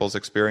other people's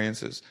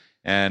experiences,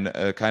 and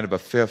kind of a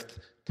 5th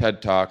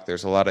TED Talk.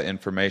 There's a lot of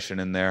information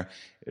in there.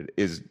 It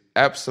is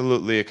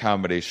absolutely a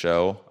comedy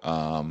show.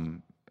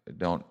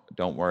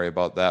 Don't worry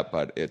about that,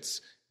 but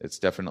it's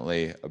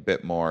definitely a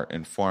bit more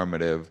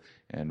informative,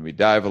 and we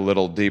dive a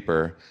little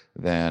deeper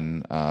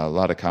than a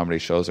lot of comedy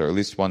shows, or at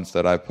least ones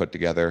that I've put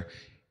together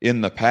in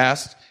the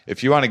past.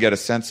 If you want to get a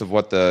sense of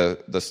what the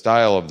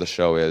style of the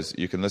show is,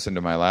 you can listen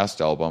to my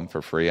last album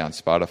for free on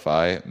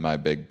Spotify, My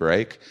Big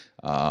Break.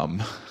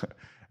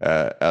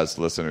 As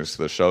listeners to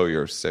the show,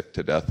 you're sick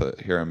to death of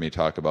hearing me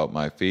talk about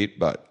my feet,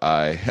 but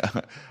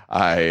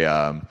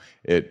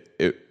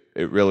it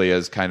really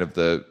is kind of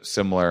the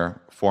similar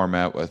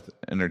format, with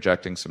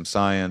interjecting some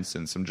science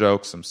and some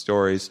jokes, some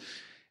stories,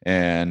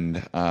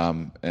 and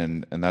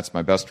that's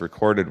my best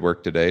recorded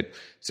work to date.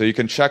 So you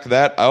can check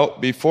that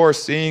out before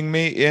seeing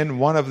me in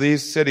one of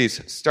these cities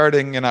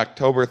starting in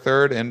October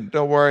 3rd. And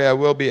don't worry, I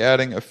will be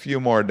adding a few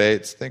more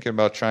dates. Thinking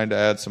about trying to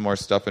add some more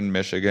stuff in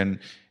Michigan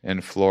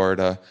and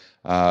Florida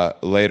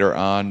later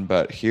on.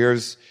 But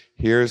here's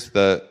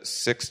the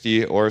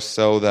 60 or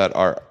so that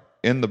are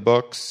in the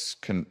books,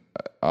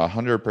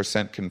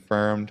 100%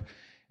 confirmed,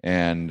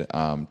 and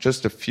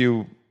just a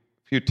few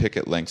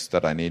ticket links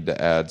that I need to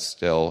add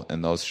still,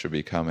 and those should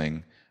be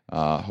coming.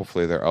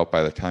 Hopefully they're out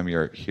by the time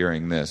you're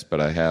hearing this,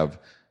 but I have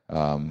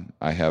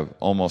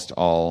almost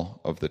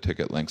all of the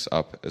ticket links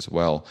up as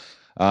well.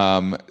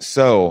 And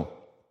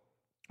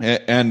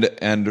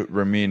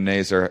Ramin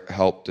Nazer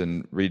helped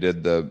and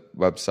redid the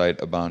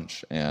website a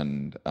bunch,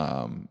 and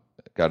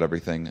got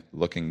everything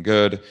looking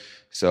good.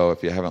 So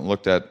if you haven't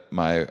looked at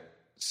my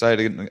site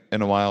in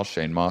a while,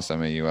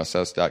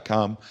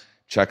 ShaneMoss.com,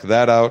 check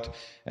that out.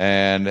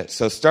 And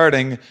so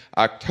starting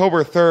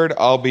October 3rd,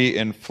 I'll be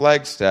in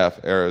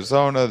Flagstaff,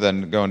 Arizona,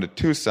 then going to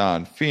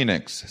Tucson,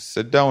 Phoenix,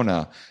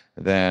 Sedona,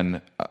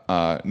 then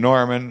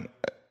Norman,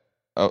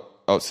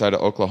 outside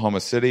of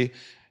Oklahoma City,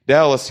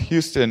 Dallas,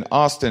 Houston,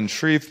 Austin,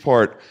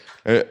 Shreveport,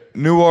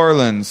 New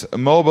Orleans,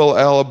 Mobile,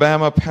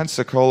 Alabama,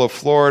 Pensacola,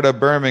 Florida,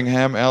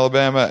 Birmingham,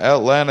 Alabama,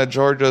 Atlanta,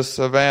 Georgia,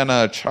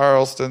 Savannah,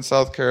 Charleston,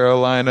 South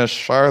Carolina,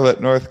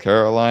 Charlotte, North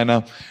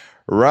Carolina,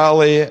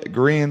 Raleigh,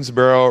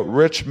 Greensboro,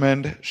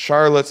 Richmond,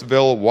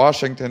 Charlottesville,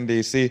 Washington,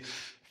 D.C.,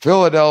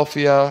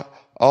 Philadelphia,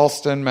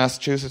 Allston,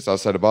 Massachusetts,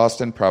 outside of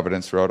Boston,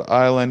 Providence, Rhode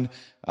Island.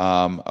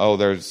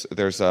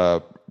 There's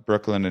a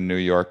Brooklyn and New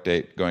York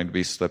date going to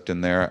be slipped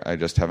in there. I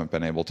just haven't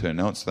been able to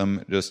announce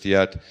them just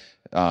yet.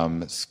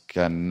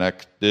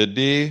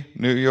 Schenectady,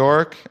 New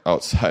York,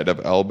 outside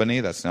of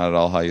Albany. That's not at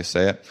all how you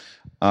say it.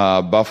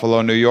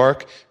 Buffalo, New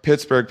York,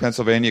 Pittsburgh,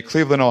 Pennsylvania,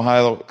 Cleveland,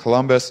 Ohio,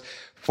 Columbus,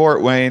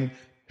 Fort Wayne,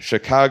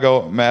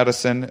 Chicago,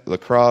 Madison, La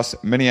Crosse,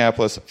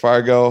 Minneapolis,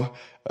 Fargo,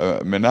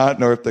 Minot,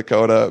 North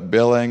Dakota,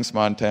 Billings,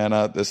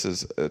 Montana. This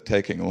is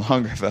taking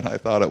longer than I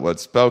thought it would.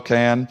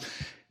 Spokane,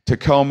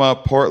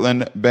 Tacoma,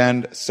 Portland,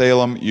 Bend,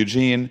 Salem,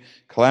 Eugene,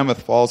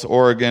 Klamath Falls,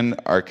 Oregon,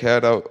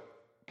 Arcata,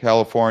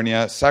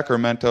 California,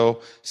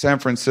 Sacramento, San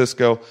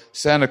Francisco,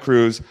 Santa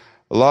Cruz,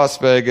 Las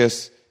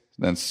Vegas,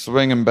 then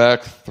swinging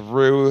back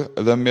through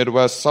the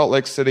Midwest, Salt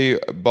Lake City,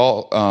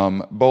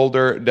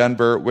 Boulder,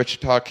 Denver,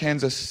 Wichita,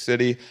 Kansas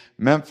City,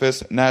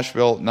 Memphis,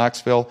 Nashville,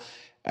 Knoxville,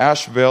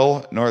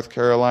 Asheville, North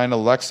Carolina,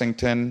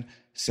 Lexington,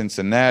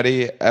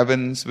 Cincinnati,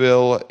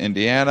 Evansville,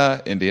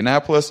 Indiana,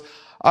 Indianapolis,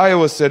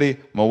 Iowa City,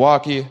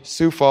 Milwaukee,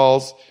 Sioux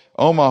Falls,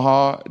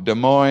 Omaha, Des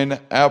Moines,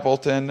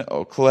 Appleton,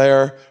 Eau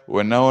Claire,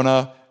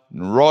 Winona,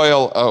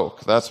 Royal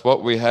Oak. That's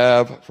what we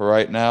have for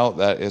right now.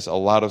 That is a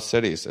lot of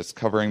cities. It's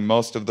covering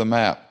most of the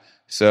map.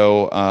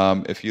 So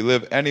if you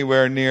live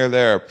anywhere near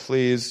there,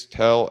 please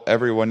tell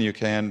everyone you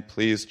can.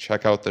 Please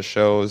check out the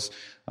shows.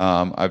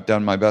 I've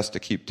done my best to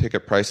keep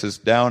ticket prices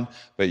down,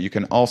 but you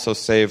can also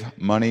save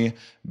money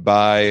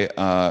by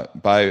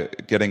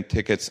getting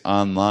tickets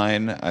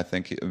online. I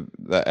think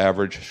the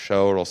average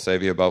show will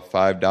save you about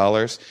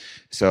 $5.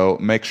 So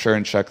make sure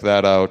and check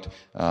that out.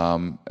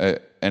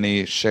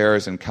 Any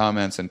shares and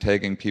comments and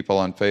tagging people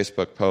on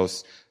Facebook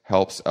posts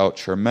helps out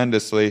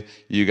tremendously.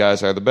 You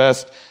guys are the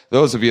best.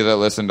 Those of you that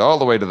listened all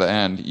the way to the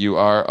end, you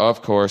are,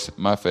 of course,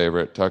 my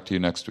favorite. Talk to you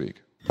next week.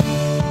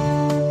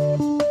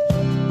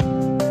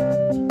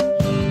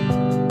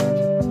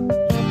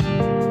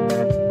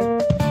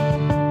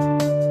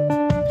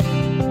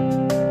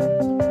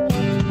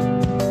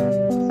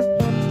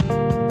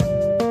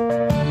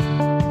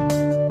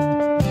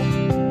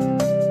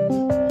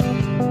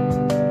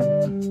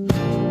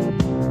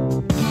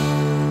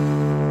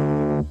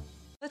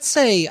 Let's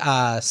say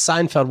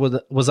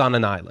Seinfeld was on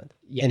an island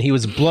and he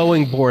was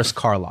blowing Boris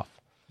Karloff.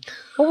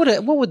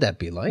 What would that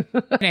be like?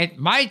 It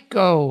might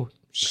go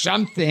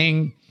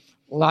something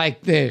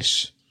like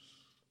this.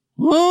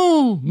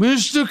 Oh,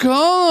 Mr.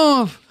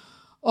 Karloff,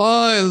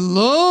 I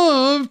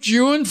loved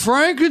you in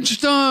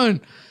Frankenstein,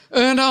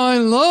 and I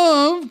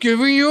love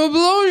giving you a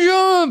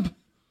blowjob.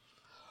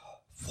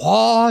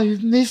 Why,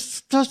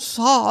 Mr.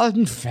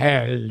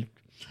 Seinfeld,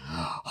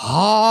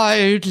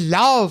 I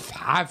love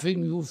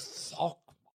having you